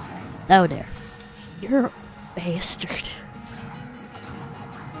dear. Oh dear. You're a bastard.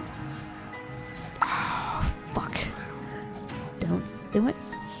 Oh, fuck. Don't do it.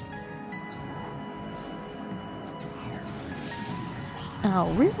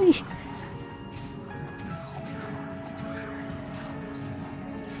 Oh, really?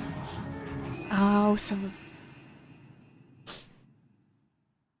 Oh, some...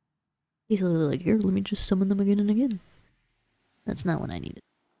 He's literally like, here, let me just summon them again and again. That's not what I needed.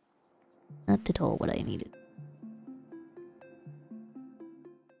 Not at all what I needed.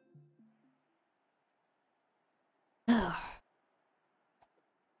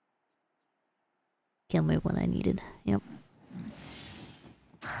 Kill me when I needed. Yep.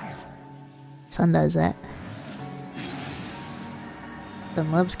 Sun does that.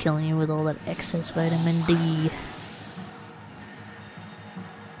 Sun loves killing you with all that excess vitamin D.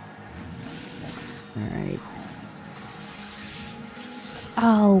 Alright.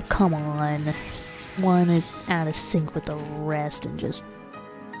 Oh, come on. One is out of sync with the rest and just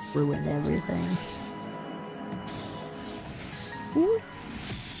ruined everything. Ooh.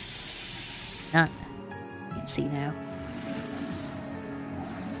 Not. You can see now.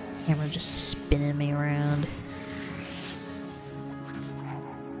 Camera just spinning me around.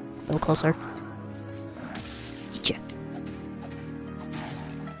 A little closer. Gotcha.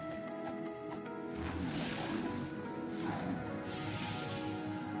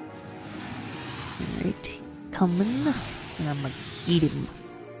 Alright, coming. And I'm gonna eat him.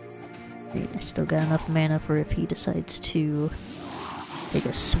 Right, I still got enough mana for if he decides to take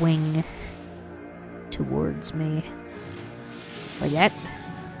a swing towards me. Like that.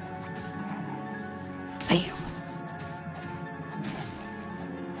 Bam.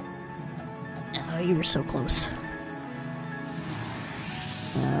 Oh, you were so close.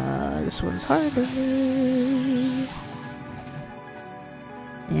 This one's harder.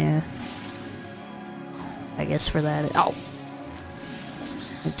 Yeah. I guess for that. Oh!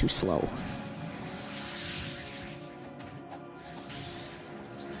 I'm too slow.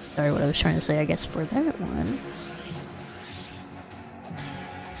 Sorry, what I was trying to say. I guess for that one.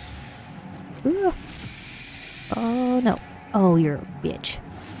 Ooh. Oh no. Oh, you're a bitch.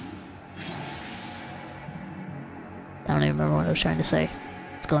 I don't even remember what I was trying to say.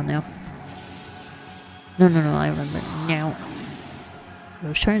 It's gone now. No, I remember now. What I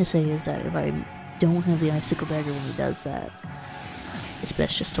was trying to say is that if I don't have the icicle dagger when he does that, it's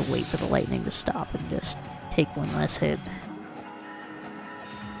best just to wait for the lightning to stop and just take one less hit.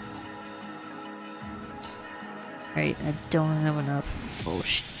 Right, I don't have enough. Oh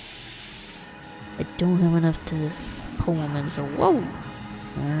shit. I don't have enough to pull him in, so whoa!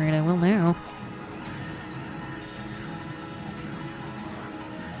 Alright, I will now.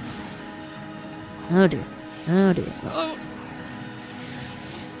 Oh dear. Oh dear. Oh!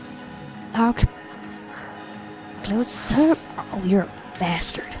 Oh, closer! Oh, you're a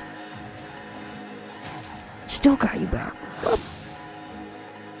bastard. Still got you back.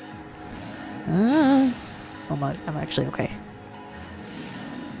 Oh, I'm actually okay.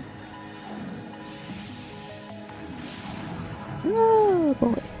 Oh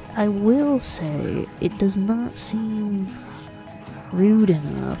boy. I will say, it does not seem rude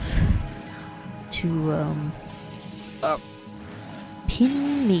enough to,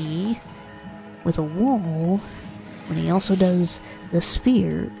 pin me with a wall when he also does the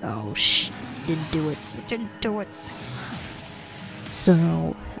sphere. Oh, didn't do it. Didn't do it.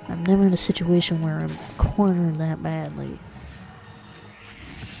 So, I'm never in a situation where I'm cornered that badly.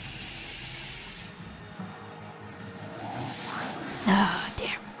 Ah,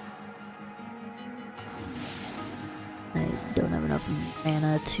 damn. I don't have enough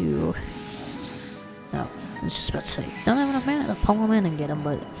mana to... No, I was just about to say, don't have enough mana to pull him in and get him,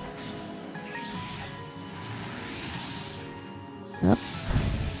 but... Yep.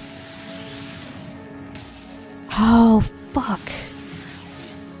 Oh, fuck.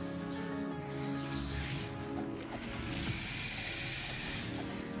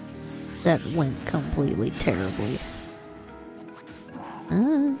 That went completely terribly.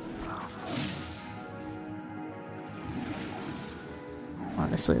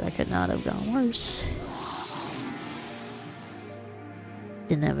 Honestly, that could not have gone worse.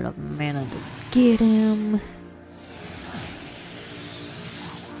 Didn't have enough mana to get him.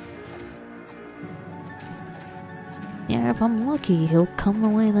 Yeah, if I'm lucky, he'll come the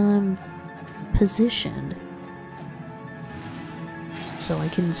way that I'm positioned. So I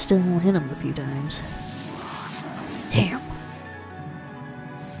can still hit him a few times. Damn.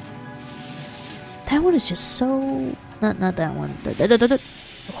 That one is just so... Not that one.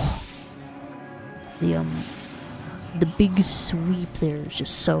 Oh. The big sweep there is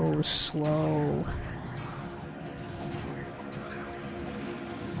just so slow.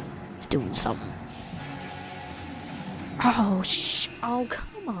 It's doing something. Oh, oh,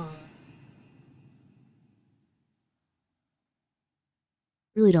 come on.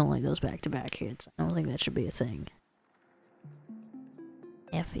 Really don't like those back-to-back hits. I don't think that should be a thing.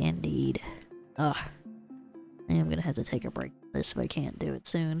 F indeed. Ugh. I am gonna have to take a break from this if I can't do it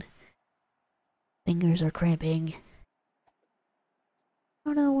soon. Fingers are cramping. I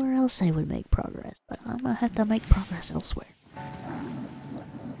don't know where else I would make progress, but I'm gonna have to make progress elsewhere.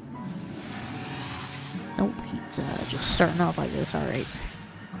 Nope, he's just starting off like this, alright.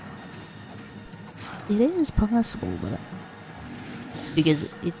 It is possible, but... Because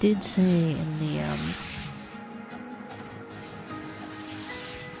it did say in the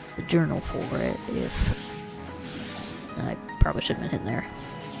journal for it, if... I probably shouldn't have been hitting there.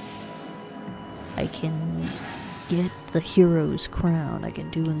 I can get the hero's crown. I can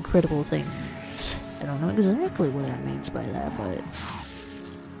do incredible things. I don't know exactly what that means by that, but...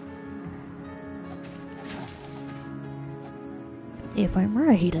 If I'm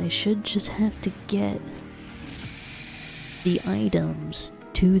right, I should just have to get the items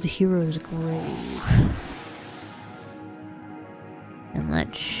to the hero's grave. And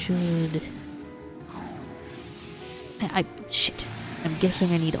that should... Shit. I'm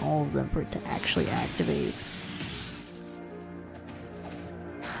guessing I need all of them for it to actually activate.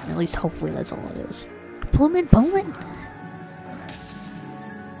 At least hopefully that's all it is. Pull him in, Bowman!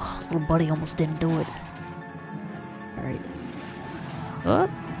 Oh, little buddy almost didn't do it. Alright. Up.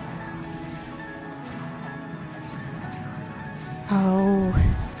 Oh.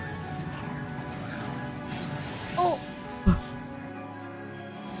 Oh.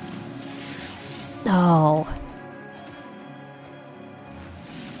 Oh.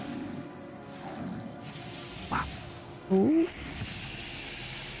 Wow. Ooh.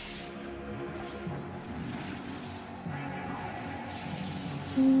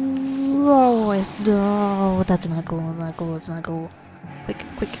 Oh, that's not cool, that's not cool, that's not cool. Quick,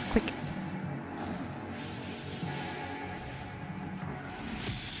 quick, quick.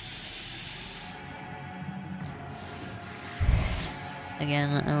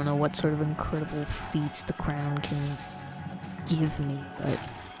 Again, I don't know what sort of incredible feats the crown can give me, but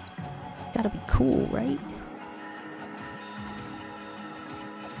gotta be cool, right?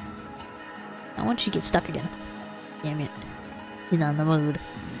 I want you to get stuck again. Damn it. He's not in the mood.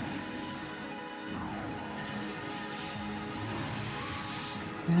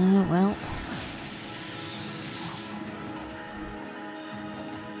 Well.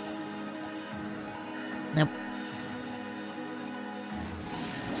 Nope.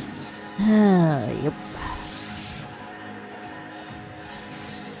 Yep.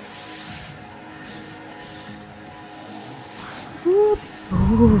 Whoop.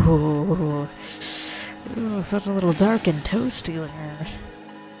 Ooh. Ooh, it felt a little dark and toasty there.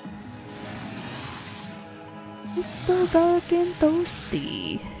 It's so dark and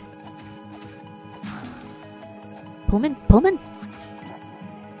toasty. Pullman, Pullman.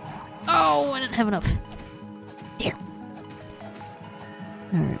 Oh, I didn't have enough. Damn.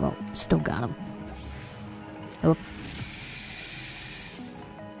 Alright, well, still got him. Oh.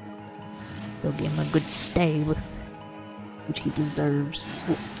 Still gave him a good stab, which he deserves.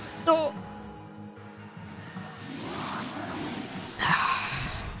 Oh.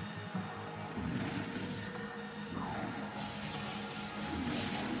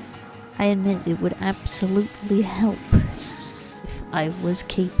 I admit it would absolutely help if I was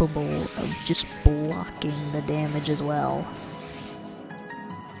capable of just blocking the damage as well.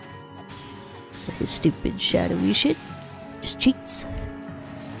 But his stupid shadowy shit just cheats.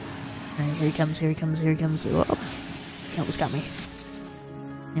 Alright, here he comes, here he comes, here he comes. Oh, he almost got me.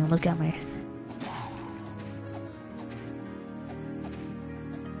 He almost got me.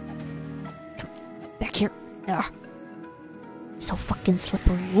 Come back here. Ah. So fucking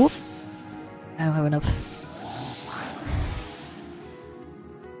slippery. Whoop. I don't have enough.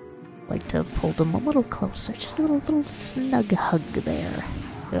 Like to pull them a little closer, just a little snug hug there.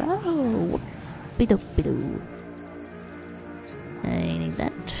 Oh, whoopie-doopie-doo. I need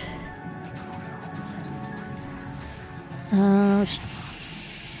that. Oh,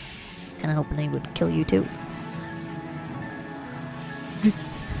 kinda hoping they would kill you too.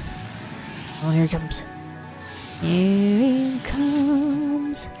 Oh, here he comes. Here he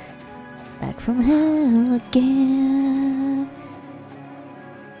comes. Back from hell again.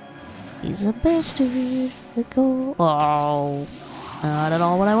 He's a bastard. The goal. Oh, not at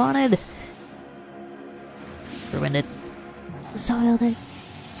all what I wanted. Ruined it. Soiled it.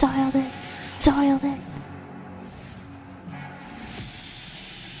 Soiled it. Soiled it.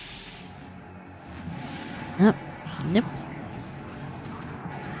 Nope. Nope.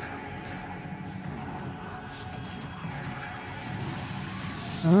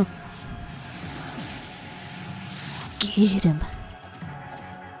 Oh. Get him.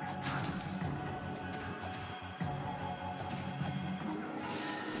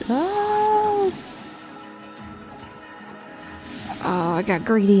 Oh. Oh, I got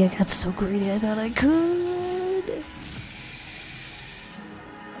greedy. I got so greedy I thought I could.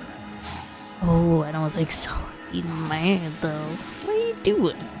 Oh, I don't think so. He's mad though. What are you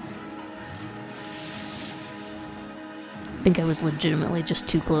doing? I think I was legitimately just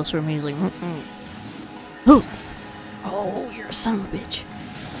too close for him. He was like, oh, oh, you're a son of a bitch.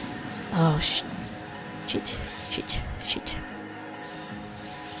 Oh, shit, shit, shit.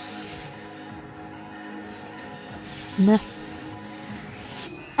 Nah.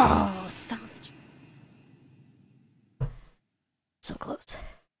 Oh, son of a bitch. So close.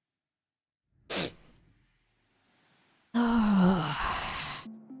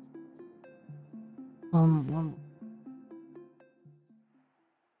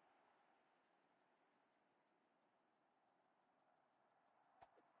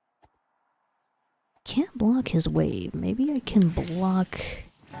 Can't block his wave. Maybe I can block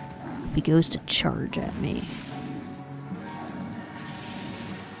if he goes to charge at me.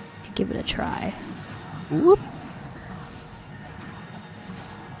 Could give it a try. Whoop!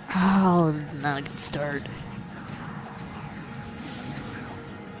 Oh, not a good start.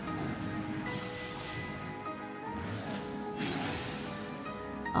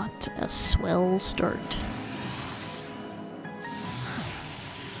 Not a swell start.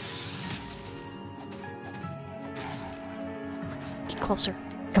 Get closer.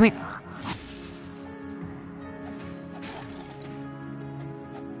 Come here.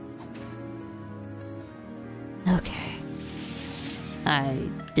 Okay. I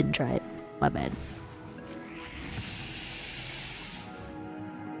didn't try it. My bad.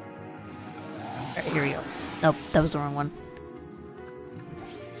 Alright, here we go. Nope, that was the wrong one.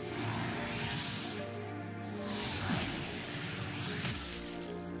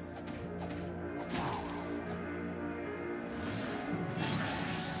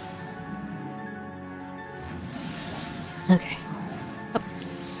 Okay. Up.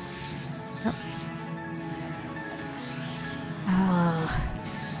 Up. Ah.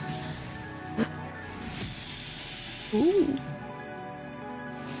 Ooh.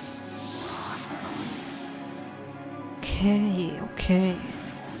 Okay, okay.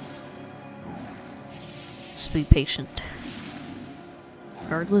 Just be patient.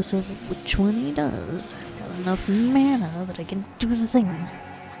 Regardless of which one he does, I've got enough mana that I can do the thing.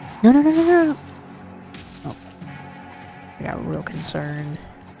 No, no, no, no, no! Oh. I got real concerned.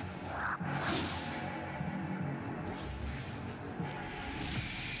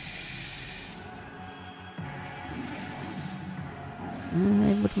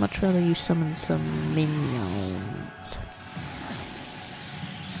 I would much rather you summon some minions.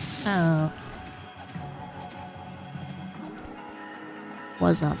 Oh.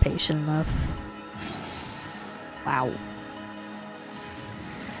 Was not patient enough. Wow.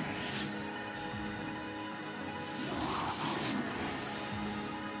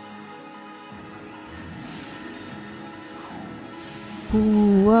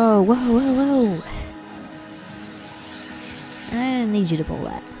 Ooh, whoa, whoa, whoa, whoa. I need you to pull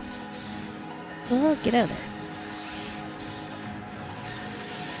that. Oh, get out of there.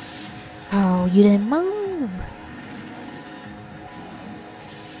 Oh, you didn't move!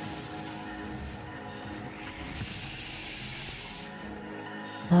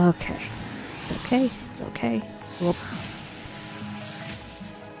 Okay. It's okay. It's okay. Whoop.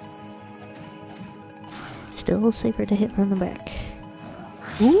 Still safer to hit from the back.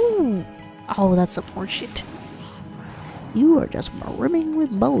 Ooh! Oh, that's some more shit. You are just brimming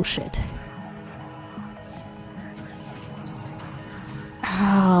with bullshit.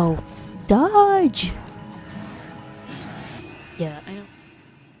 Ow! Dodge! Yeah, I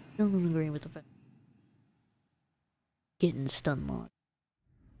don't agree with the fact. Getting stun locked.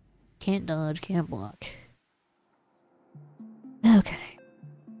 Can't dodge, can't block. Okay.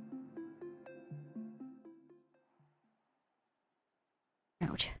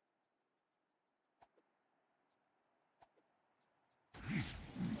 Ouch.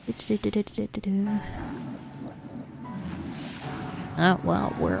 Oh,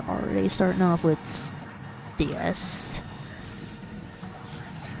 well, we're already starting off with DS.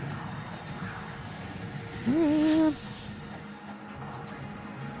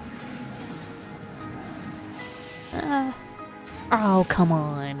 Oh, come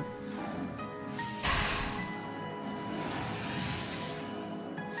on.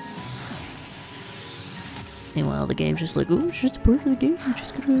 Meanwhile, the game's just like, oh, it's just a part of the game. You're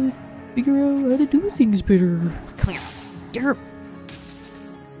just gonna figure out how to do things better. Come here. You're...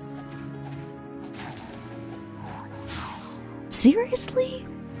 Seriously?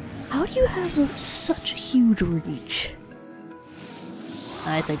 How do you have such a huge reach?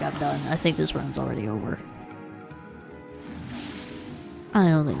 I think I'm done. I think this run's already over. I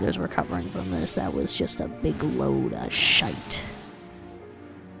don't think there's recovering from this. That was just a big load of shite.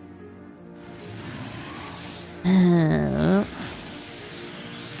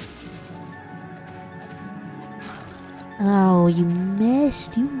 Oh, you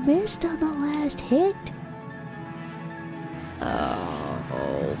missed. You missed on the last hit.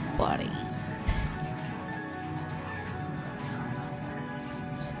 Oh, buddy.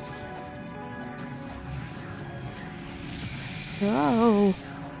 Oh.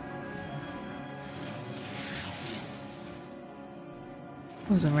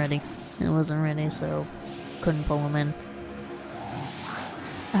 Wasn't ready. It wasn't ready, so couldn't pull him in.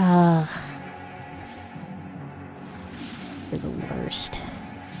 You're the worst.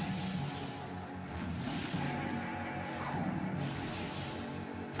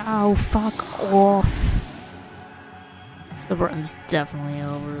 Oh, fuck off. The button's definitely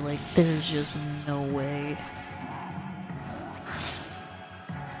over. Like, there's just no way.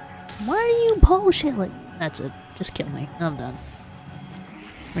 Why are you bullshit? Like, that's it. Just kill me. I'm done.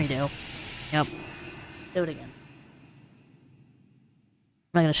 Redo. Yep. Do it again.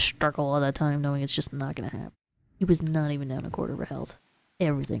 I'm not gonna struggle all that time knowing it's just not gonna happen. He was not even down a quarter of her health.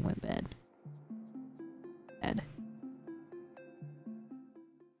 Everything went bad. Bad.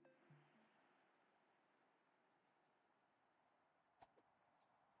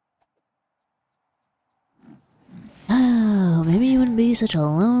 Oh, maybe you wouldn't be such a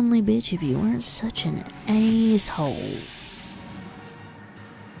lonely bitch if you weren't such an asshole.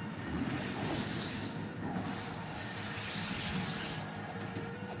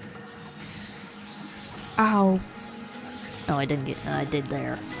 Ow. No, I didn't get... No, I did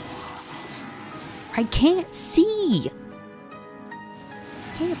there. I can't see!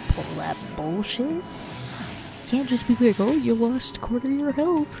 Can't pull that bullshit. Can't just be like, oh, you lost a quarter of your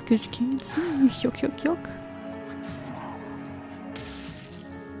health because you can't see. Yuck, yuck, yuck.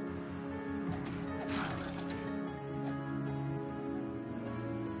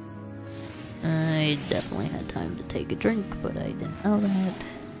 I definitely had time to take a drink, but I didn't know that.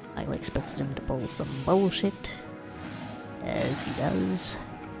 I expected him to pull some bullshit, as he does.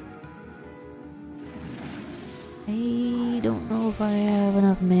 I don't know if I have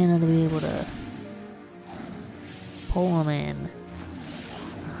enough mana to be able to pull him in.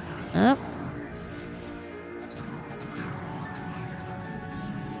 Up.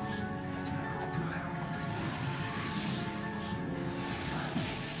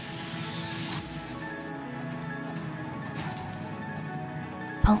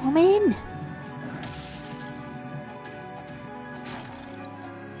 Pull him in.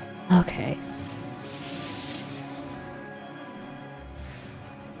 Okay.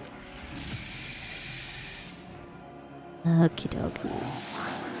 Okie dokie.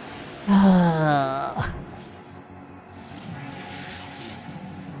 Ah.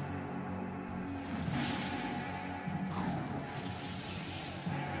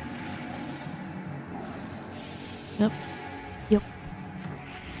 Yep. Yep.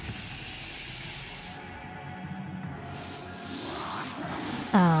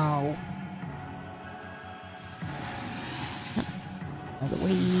 Ow. By the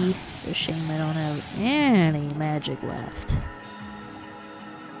way, it's a shame I don't have any magic left.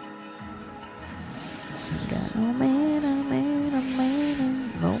 Got no mana, mana.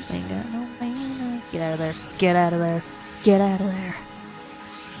 Nope, ain't got no mana. Get out of there. Get out of there. Get out of there.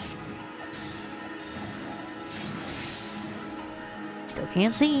 Still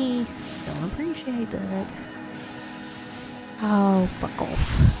can't see. Don't appreciate that. Oh, fuck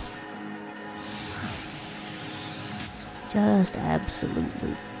off. Just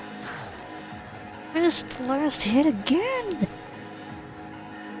absolutely missed the last hit again.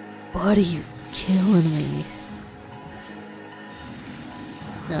 Buddy, you're killing me.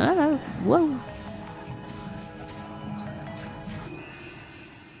 Oh, whoa.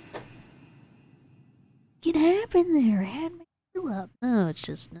 What happened there? Had me heal up. No, it's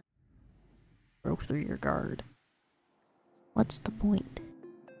just not. Broke through your guard. What's the point?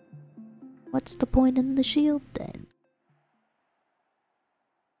 What's the point in the shield then?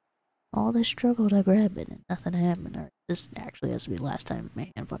 All this struggle to grab it and nothing happened. Or this actually has to be the last time.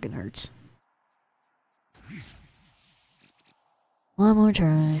 My hand fucking hurts. One more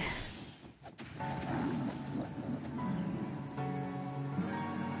try.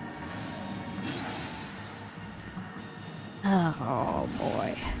 Oh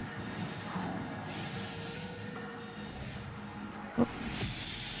boy. Whoop.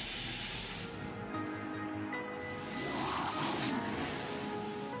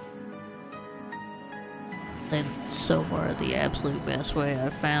 And so far, the absolute best way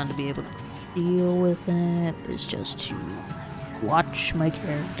I've found to be able to deal with that is just to watch my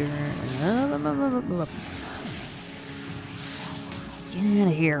character. Get out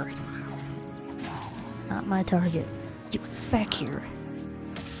of here. Not my target. Get back here.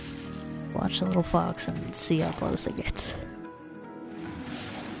 Watch the little fox and see how close it gets.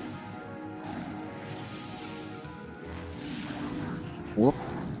 Whoop.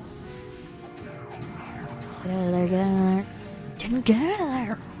 Get out of there, get out of there. Didn't get out of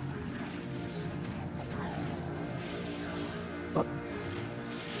there. Whoop.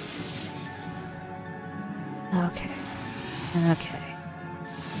 Okay. Okay.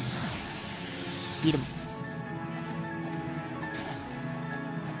 Eat him.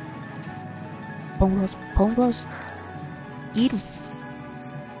 Pull him close. Pull him close. Eat him.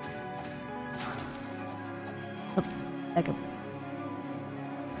 Up. Back up.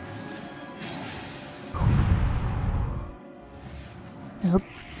 Nope.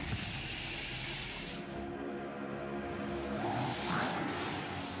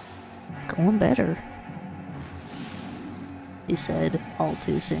 It's going better. He said all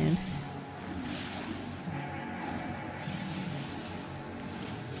too soon.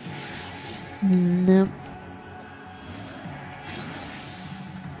 Nope.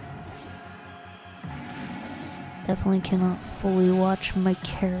 Definitely cannot fully watch my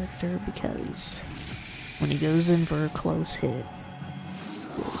character because when he goes in for a close hit,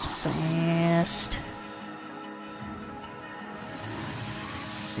 he goes fast.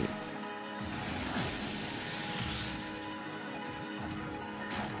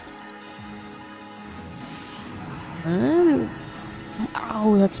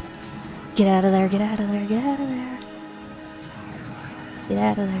 Oh, that's... Get out of there, get out of there, get out of there. Get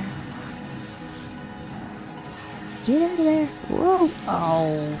out of there. Get out of there. Whoa.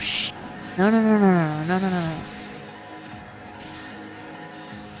 Oh, shit. No, no, no, no, no, no, no, no, no.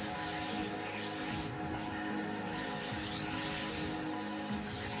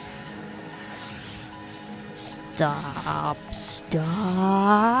 Stop.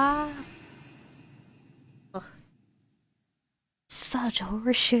 Stop.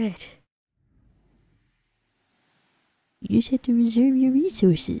 horseshit. You just have to reserve your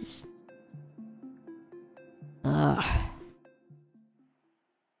resources. Ugh.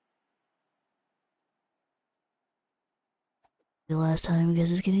 The last time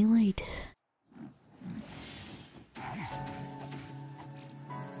because it's getting late.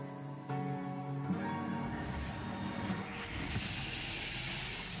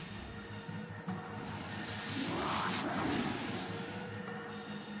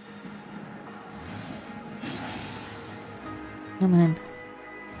 Come on.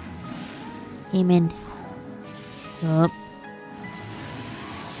 Amen. Up.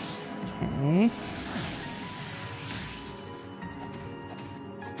 Okay.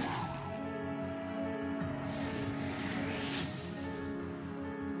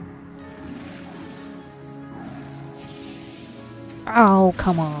 Oh,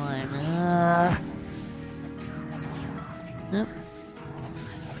 come on. Nope.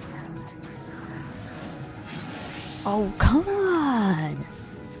 Oh, come on.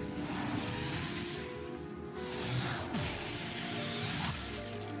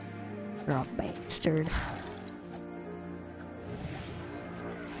 You're a bastard.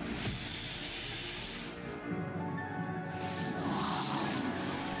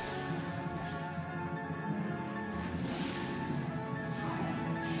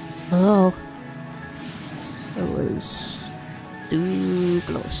 Oh. It was too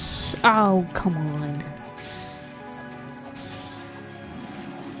close. Oh, come on.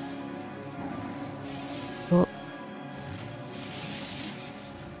 Oh.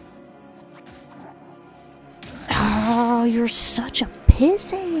 Oh, you're such a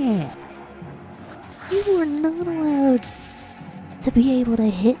pissant. You were not allowed to be able to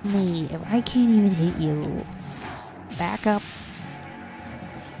hit me if I can't even hit you. Back up.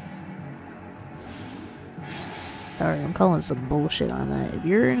 Sorry, I'm calling some bullshit on that. If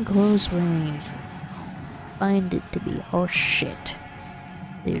you're in close range, find it to be horseshit.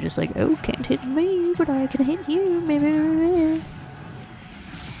 You're just like, oh, can't hit me, but I can hit you.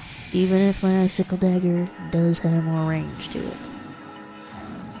 Even if my icicle dagger does have more range to it.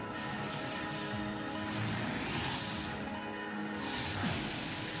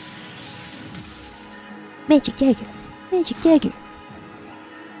 Magic dagger! Magic dagger!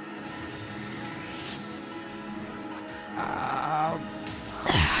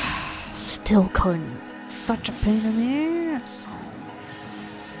 Still couldn't. Such a pain in the ass.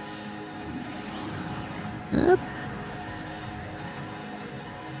 Up.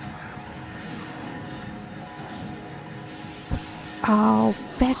 Oh,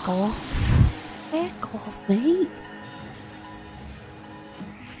 back off. Back off, mate.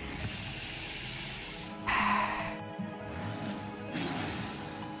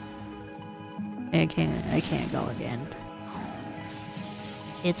 I can't go again.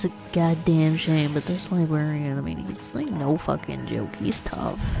 It's a goddamn shame, but this librarian, I mean, he's like no fucking joke. He's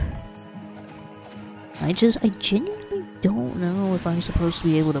tough. I genuinely don't know if I'm supposed to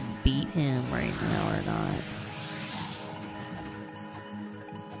be able to beat him right now or not.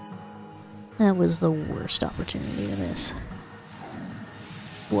 That was the worst opportunity to miss.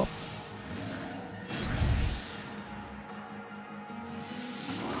 Whoop.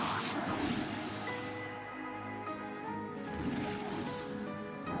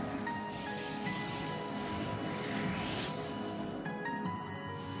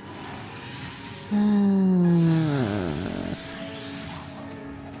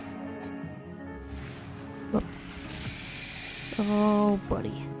 Oh,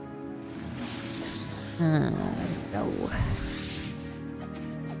 buddy. No.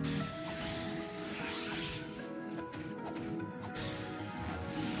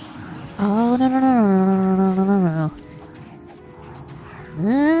 Oh, no.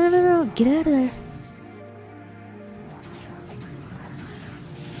 No, get out of there.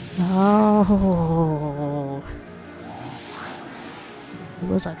 Oh.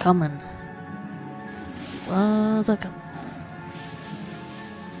 Was I coming? Was I coming?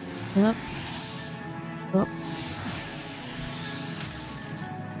 Yep. Oh.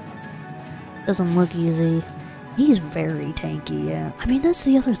 Doesn't look easy. He's very tanky, yeah. I mean, that's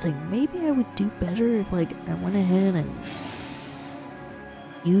the other thing. Maybe I would do better if, like, I went ahead and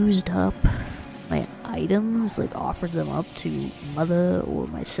used up my items, like, offered them up to mother or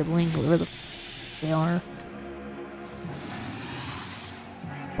my sibling, whoever the f they are.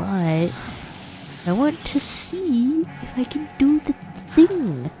 But I want to see if I can do the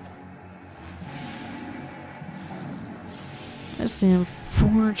thing. That's the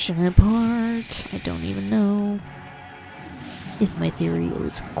unfortunate part. I don't even know if my theory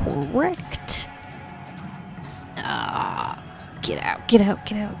is correct. Get Get out, get out,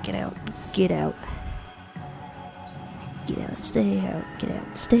 get out, get out, get out. Get out, stay out, get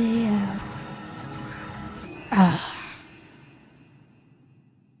out, stay out. Ah.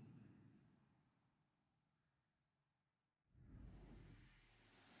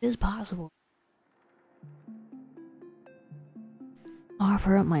 It is possible.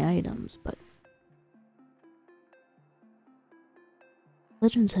 Offer up my items, but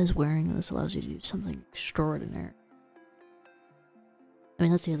legend says wearing this allows you to do something extraordinary. I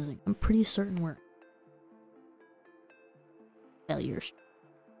mean, that's the other thing. I'm pretty certain we're failures.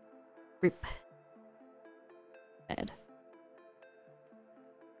 Rip. Bad.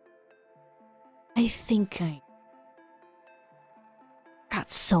 I think I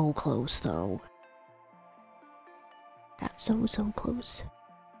got so close, though. Got so close.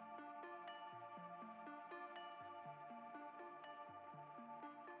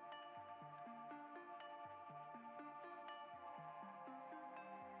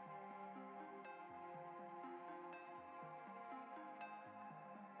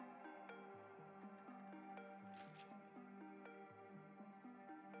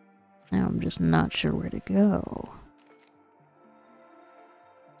 Now I'm just not sure where to go.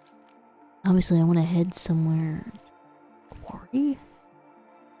 Obviously, I want to head somewhere. Quarry?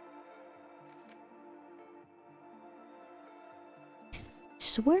 I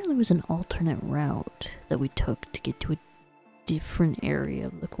swear there was an alternate route that we took to get to a different area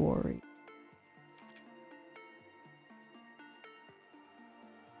of the quarry.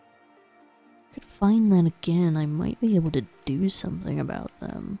 If I could find that again, I might be able to do something about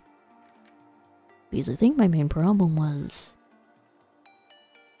them. Because I think my main problem was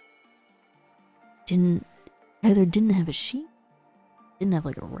either didn't have a sheet, didn't have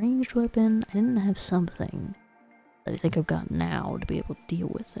like a ranged weapon, I didn't have something that I think I've got now to be able to deal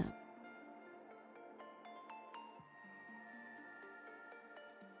with them.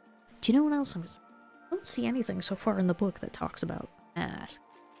 Do you know what else I don't see anything so far in the book that talks about mask,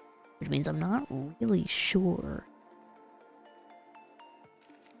 which means I'm not really sure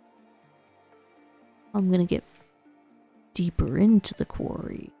I'm gonna get deeper into the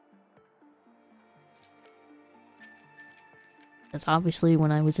quarry. Because obviously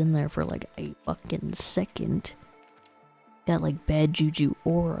when I was in there for like a fucking second, got like bad juju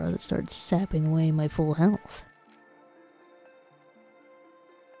aura that started sapping away my full health.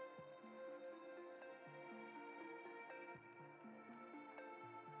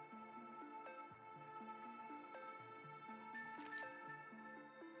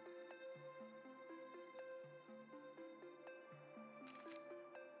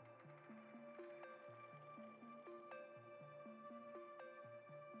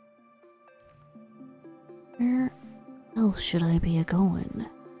 Where else should I be a-going?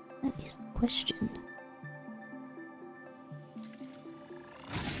 That is the question.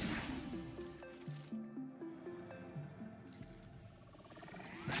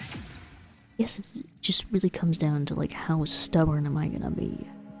 Yes, it just really comes down to like how stubborn am I gonna be,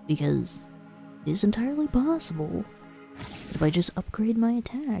 because it is entirely possible that if I just upgrade my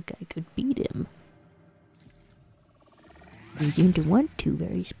attack, I could beat him. I don't want to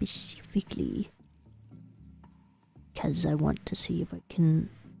very specifically. Because I want to see if I can,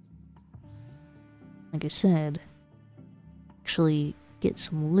 like I said, actually get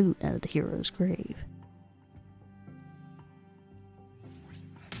some loot out of the hero's grave.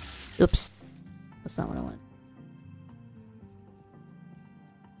 Oops. That's not what I want.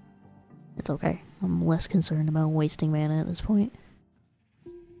 It's okay. I'm less concerned about wasting mana at this point.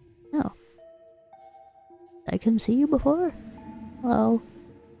 Oh. Did I come see you before? Hello?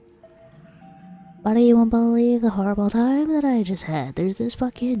 Buddy, you won't believe the horrible time that I just had. There's this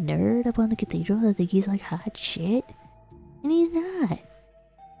fucking nerd up on the cathedral that thinks he's like hot shit. And he's not.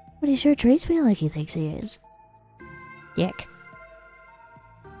 But he sure treats me like he thinks he is. Yuck.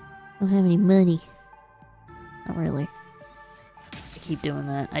 Don't have any money. Not really. I keep doing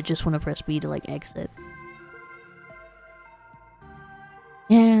that. I just want to press B to like exit.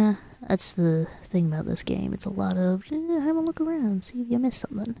 Yeah, that's the thing about this game. It's a lot of have a look around, see if you missed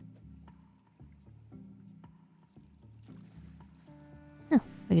something.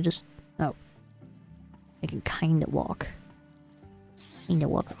 I can just, oh, I can kinda walk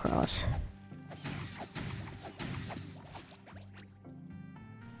across. How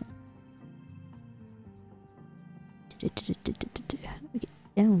do we get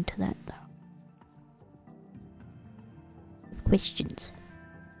down to that though? Questions.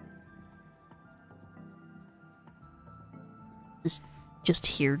 This just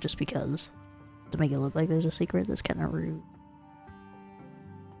here just because, to make it look like there's a secret. That's kind of rude.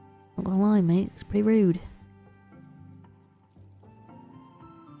 Not gonna lie, mate, it's pretty rude.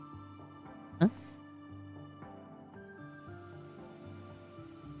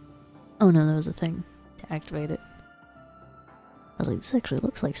 Oh no, that was a thing to activate it. I was like, this actually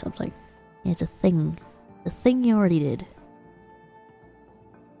looks like something. Yeah, it's a thing. The thing you already did.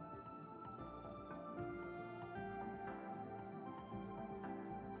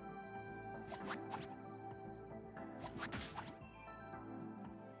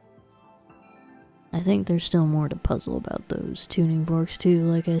 I think there's still more to puzzle about those tuning forks too,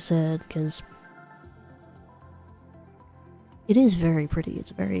 like I said, because it is very pretty.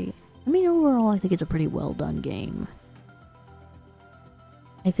 It's very... I mean, overall, I think it's a pretty well done game.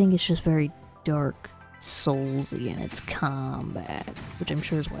 I think it's just very dark, soulsy in its combat, which I'm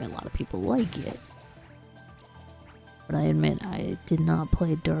sure is why a lot of people like it. But I admit, I did not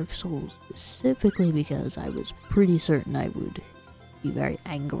play Dark Souls specifically because I was pretty certain I would be very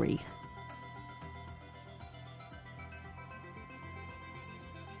angry.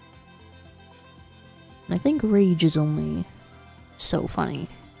 And I think rage is only so funny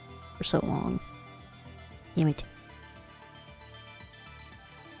for so long. Damn it.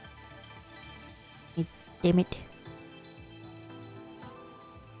 Damn it.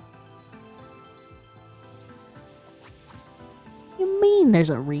 You mean there's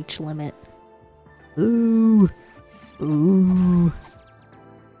a reach limit? Ooh. Ooh.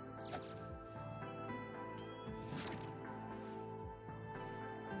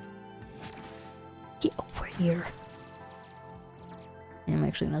 Get over here. I'm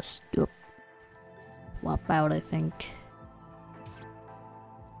actually gonna swap out, I think.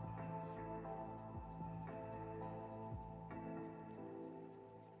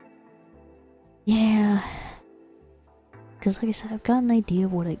 Yeah. Because like I said, I've got an idea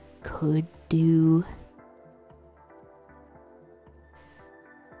of what I could do.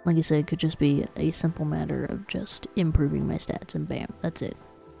 Like I said, it could just be a simple matter of just improving my stats and bam, that's it.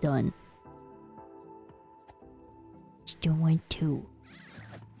 Done. Still want to.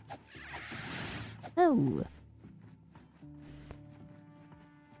 Oh.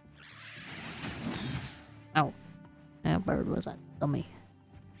 Ow. That bird was a dummy.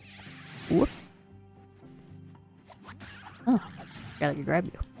 Whoop. Oh, gotta grab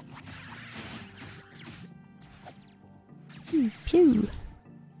you. Pew, pew.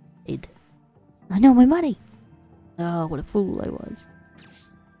 Dead. I know my money! Oh, what a fool I was.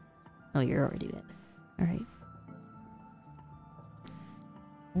 Oh, you're already dead. Alright.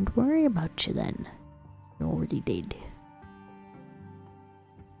 Don't worry about you then. You're already dead.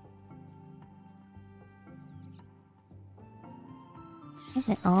 Look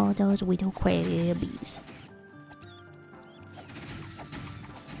at all those little crabbies.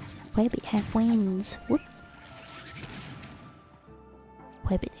 Rabbit have wings. Whoop.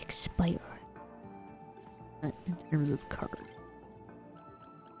 Rabbit expire. In terms of card.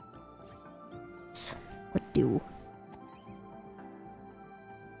 What do?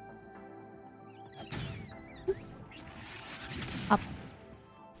 Up.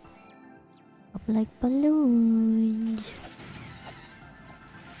 Up like balloons.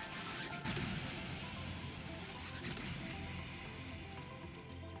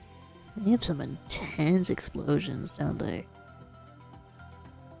 They have some intense explosions, don't they?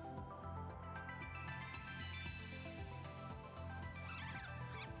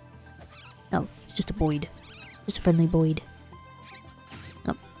 Oh, it's just a Boyd. Just a friendly Boyd.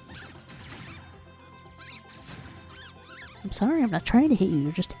 Oh. I'm sorry, I'm not trying to hit you,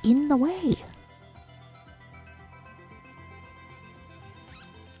 you're just in the way.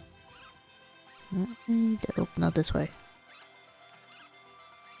 Oh, not this way.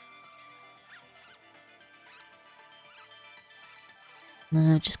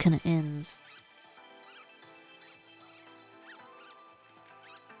 No, it just kind of ends.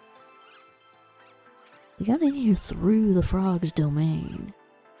 We got in here through the frog's domain.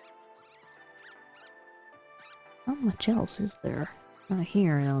 Not much else, is there? Not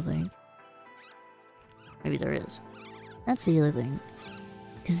here, I don't think. Maybe there is. That's the other thing.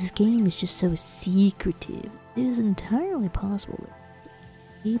 Because this game is just so secretive, it is entirely possible that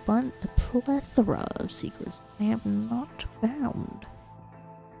keep on a plethora of secrets I have not found.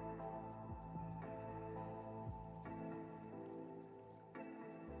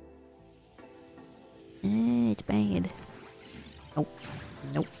 It's bad. Nope.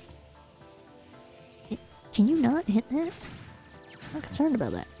 Nope. Can you not hit that? I'm not concerned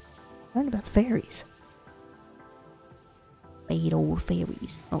about that. I'm concerned about the fairies. Bad old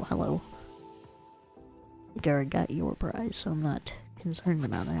fairies. Oh, hello. I think I already got your prize, so I'm not concerned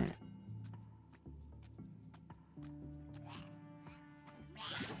about that.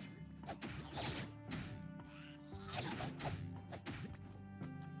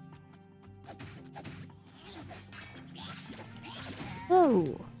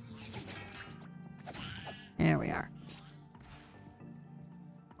 Whoa! There we are.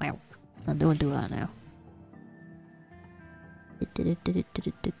 Wow. Not doing too hot now.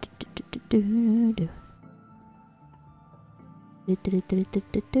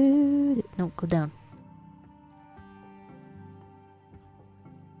 No, go down.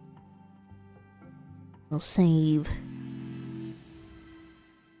 We'll save.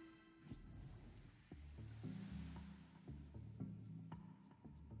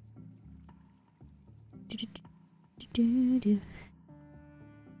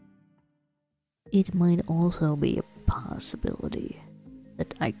 It might also be a possibility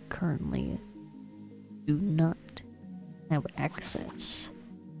that I currently do not have access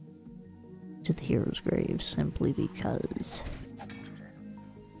to the hero's grave simply because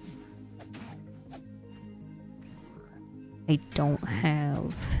I don't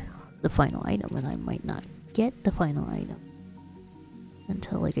have the final item, and I might not get the final item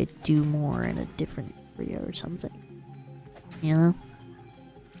until like I do more in a different area or something. You know?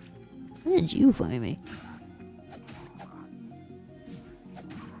 How did you find me?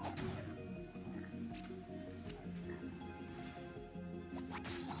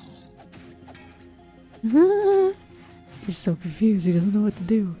 He's so confused, he doesn't know what to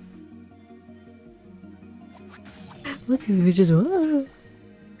do. Look at him, he's just whoa.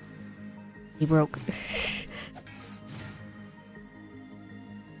 He broke.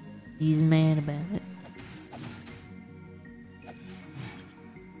 He's mad about it.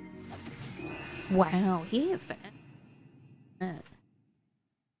 Wow, he ain't fast.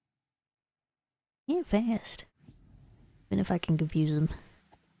 He ain't fast. Even if I can confuse him.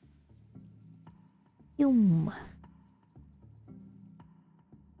 Yum.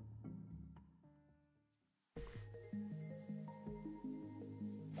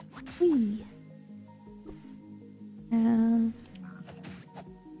 Whee.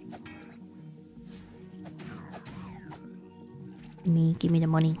 Give me the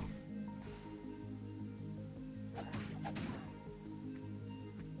money.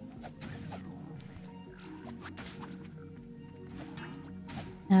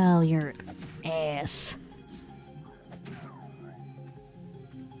 Oh, you're an ass.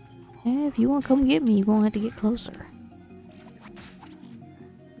 Yeah, if you want to come get me, you're gonna have to get closer.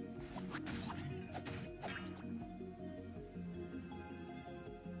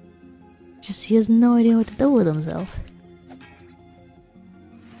 Just he has no idea what to do with himself.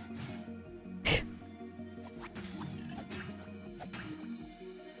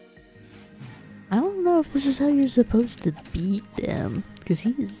 I don't know if this is how you're supposed to beat them, because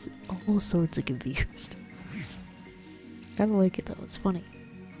he's all sorts of confused. Kinda like it though, it's funny.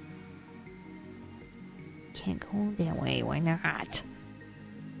 Can't go that way, why not?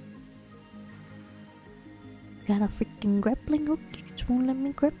 Got a freaking grappling hook, you just won't let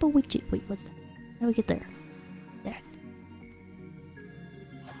me grapple with you. Wait, what's that? How do we get there? That.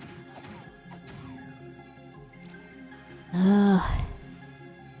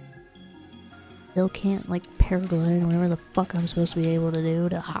 Still can't like paraglide, whatever the fuck I'm supposed to be able to do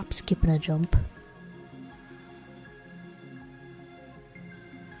to hop, skip, and a jump.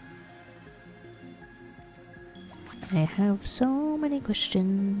 I have so many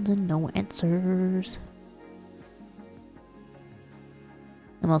questions and no answers.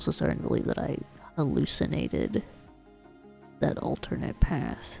 I'm also starting to believe that I hallucinated that alternate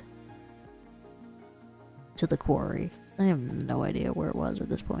path to the quarry. I have no idea where it was at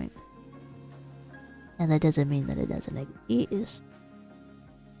this point. And that doesn't mean that it doesn't exist.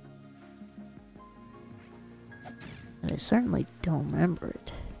 But I certainly don't remember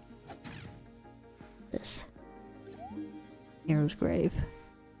it. This. Hero's grave.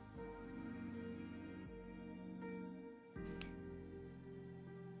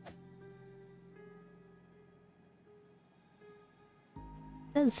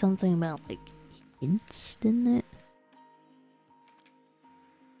 There's something about like hints, didn't it?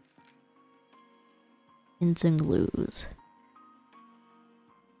 Hints and glues.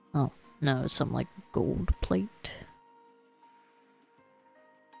 Oh, no, it's something like gold plate.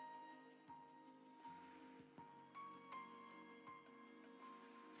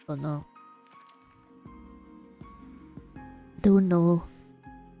 Oh no. Don't know.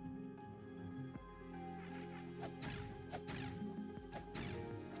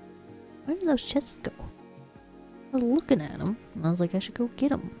 Where did those chests go? I was looking at them, and I was like, I should go get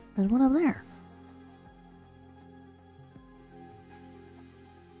them. There's one up there.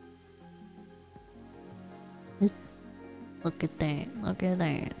 Look at that, look at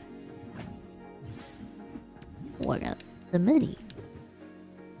that. Oh, I got the mini.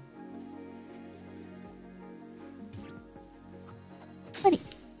 Money.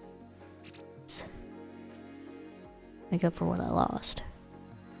 make up for what I lost.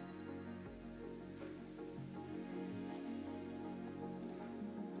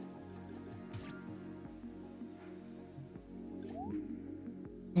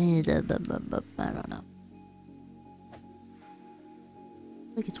 I don't know.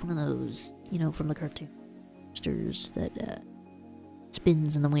 Like it's one of those, you know, from the cartoon posters that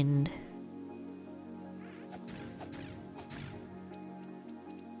spins in the wind.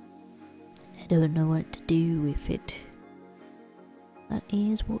 I don't know what to do with it. That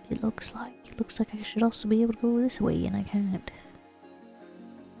is what it looks like. It looks like I should also be able to go this way, and I can't.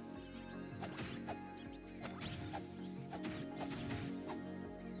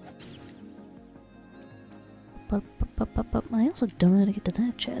 But I also don't know how to get to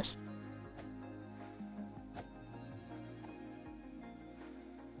that chest.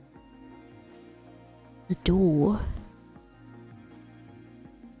 The door.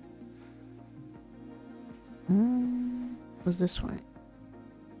 Was this way?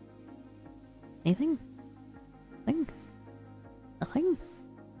 Anything? Nothing? Nothing?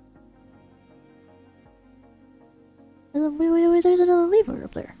 Wait, there's another lever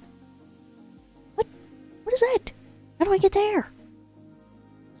up there. What? What is that? How do I get there?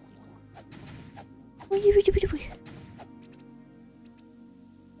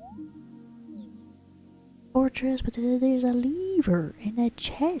 Fortress, but there's a lever and a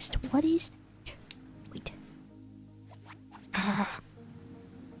chest. What is that? Wait. Ah.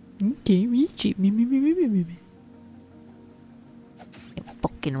 Okay, reach it. Can't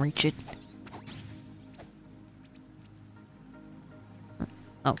fucking reach it.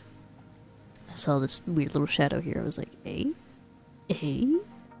 Oh. I saw this weird little shadow here. I was like, eh? Eh?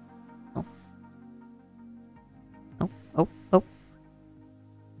 Oh. Oh.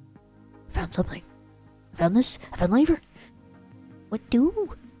 Found something. I found this. I found lever. What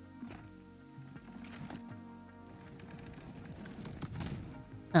do?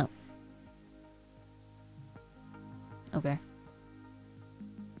 Oh. Okay.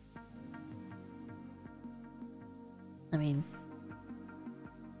 I mean,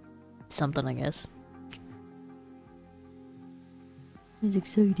 something, I guess. He's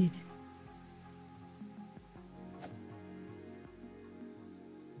excited.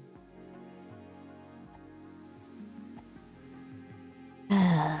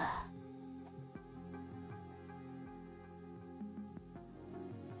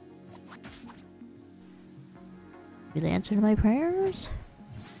 Will they answer to my prayers?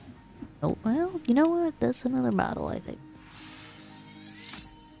 Oh, well, you know what? That's another bottle, I think.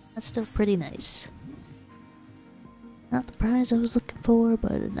 That's still pretty nice. Not the prize I was looking for,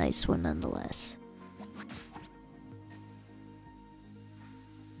 but a nice one nonetheless.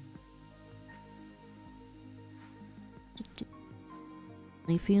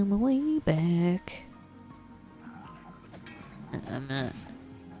 I feel my way back. I'm not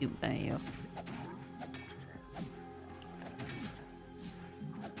too bad.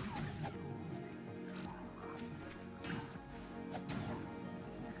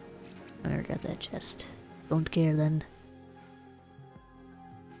 I already got that chest. Don't care then.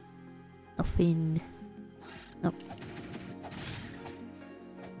 Nothing. Nope.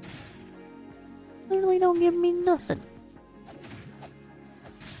 Literally don't give me nothing.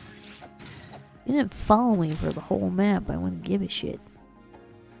 You didn't follow me for the whole map, I wouldn't give a shit.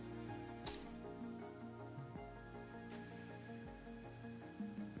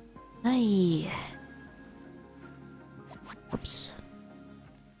 Hey. Oops.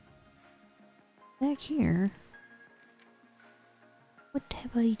 Back here. What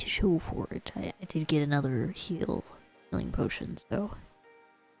have I to show for it? I did get another healing potion, so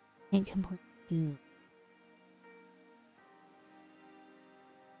can't complain.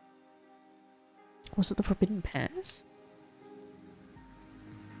 Was it the Forbidden Pass?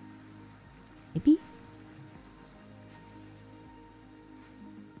 Maybe?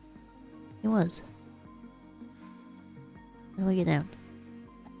 It was. How do I get down?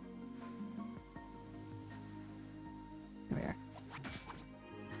 There we are.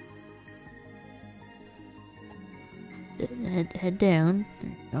 Head down.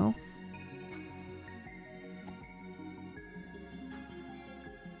 There you go.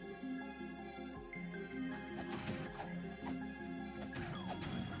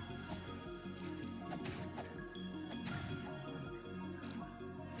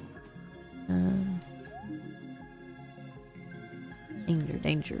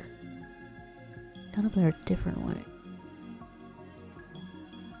 Danger. Got up there a different way.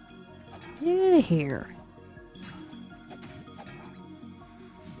 Get out of here.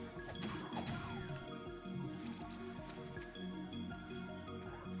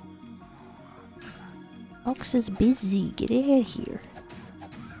 Fox is busy. Get out of here.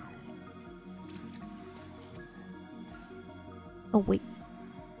 Oh, wait.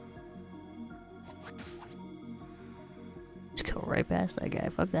 Just go right past that guy.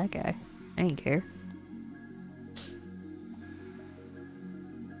 Fuck that guy. I ain't care.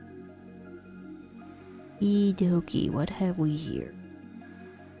 Okie, what have we here?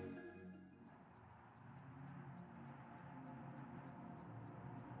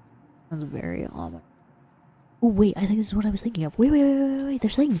 That's very ominous. Oh, wait, I think this is what I was thinking of. Wait,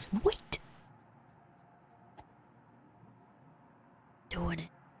 there's things. Wait! Doing it.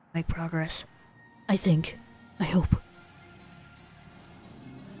 Make progress. I think. I hope.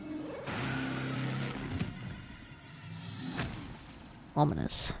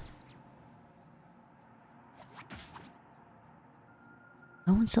 Ominous.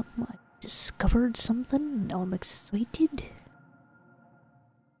 Knowing something? I discovered something? Now I'm excited.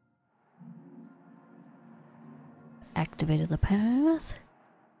 Activated the path.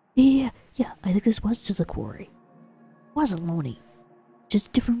 Yeah, I think this was to the quarry. Wasn't lonely. Just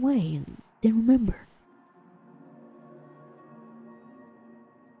a different way and didn't remember.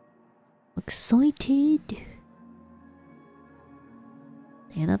 Excited.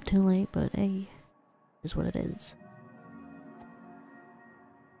 Staying up too late, but hey, is what it is.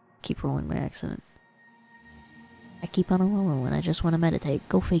 Keep rolling by accident. I keep on a rolling when I just want to meditate.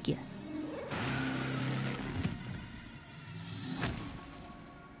 Go figure.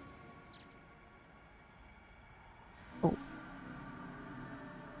 Oh.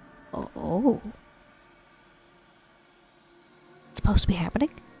 Oh. It's supposed to be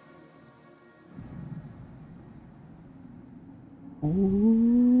happening? Ooh.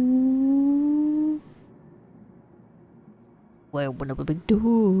 Well, open up a big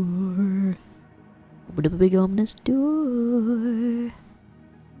door. Open up a big ominous door.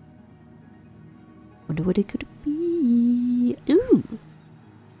 Wonder what it could be. Ooh.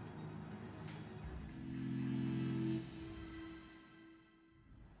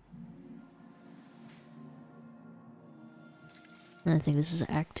 And I think this is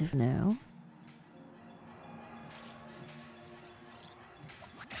active now.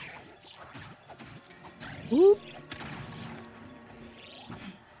 Ooh.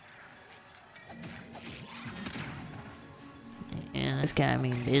 Yeah, this guy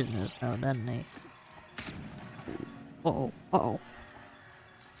mean business though, doesn't he? Uh-oh, uh-oh.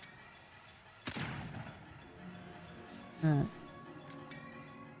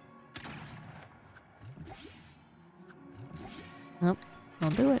 Nope,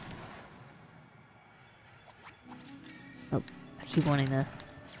 don't do it. Oh, I keep wanting to...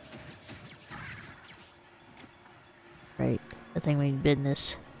 Right, that thing means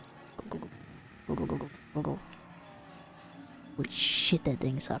business. Go, go, go, go, go, go, go, go. Holy shit, that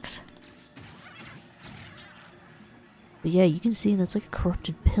thing sucks. But yeah, you can see that's like a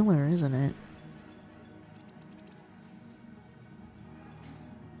corrupted pillar, isn't it?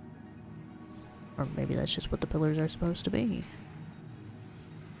 Or maybe that's just what the pillars are supposed to be.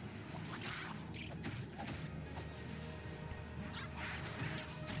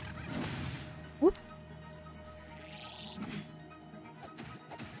 Whoop.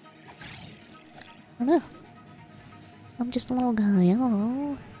 I don't know. I'm just a little guy, I don't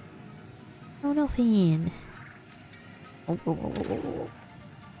know. I don't know, fan. Oh,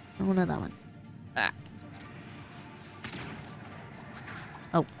 not that one. Ah.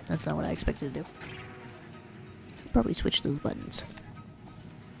 Oh, that's not what I expected to do. Probably switch those buttons.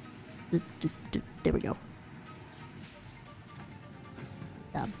 There we go.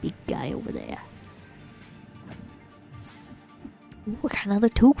 That big guy over there. Ooh, I got another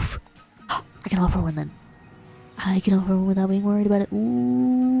tooth. I can offer one then. I can offer one without being worried about it.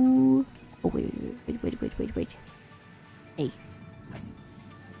 Ooh. Oh, wait. Hey.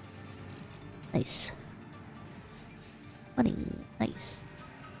 Nice. Money. Nice.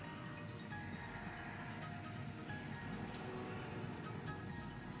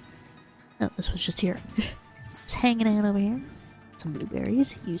 Oh, this was just here. Just hanging out over here. Some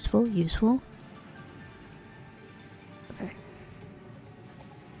blueberries. Useful. Okay.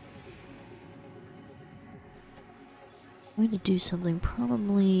 I'm going to do something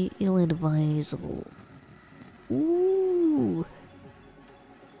probably ill-advisable. Ooh.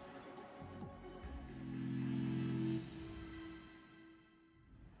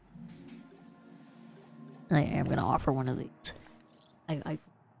 I am going to offer one of these. I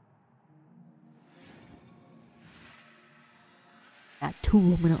got two,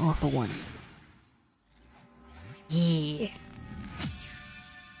 I'm going to offer one. Yeah.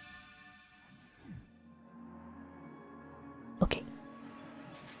 Okay.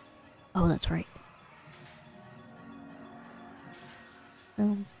 Oh, that's right.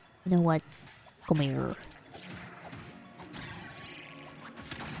 Well, you know what? Come here.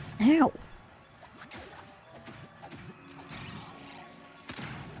 Ow!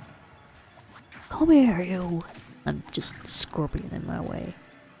 Come here, you! I'm just scorpion in my way.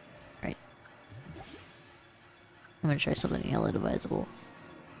 Right. I'm gonna try something hella divisible.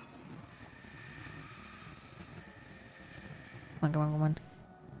 Come on, come on, come on.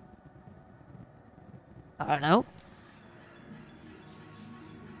 I don't know.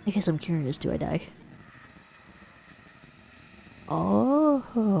 I guess I'm curious, do I die?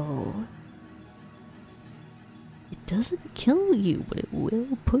 Oh. It doesn't kill you, but it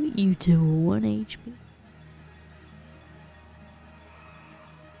will put you to 1 HP.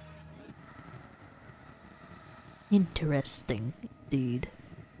 Interesting, indeed.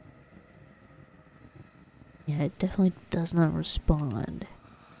 Yeah, it definitely does not respond.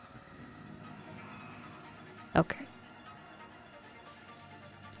 Okay.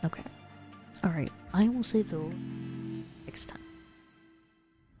 Okay. Alright, I will save though next time.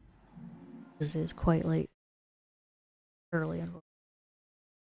 Because it is quite late. Early on.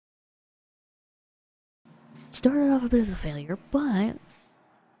 Started off a bit of a failure, but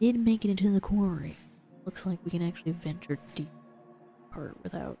did make it into the quarry. Looks like we can actually venture deep part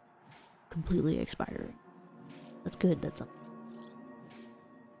without completely expiring. That's good, that's something.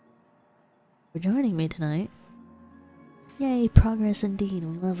 For joining me tonight. Yay, progress indeed,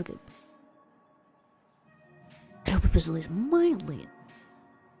 we love a good. I hope it was at least mildly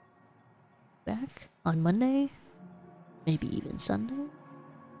back on Monday, maybe even Sunday.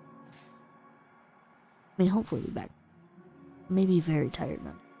 I mean, hopefully we'll be back. Maybe very tired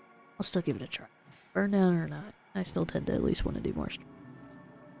Monday. I'll still give it a try. Burn down or not, I still tend to at least want to do more streams.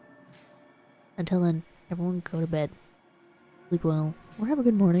 Until then, everyone go to bed. Sleep well, or have a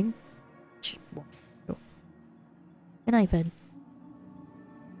good morning. Good night, Fed.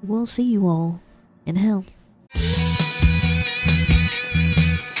 We'll see you all in hell.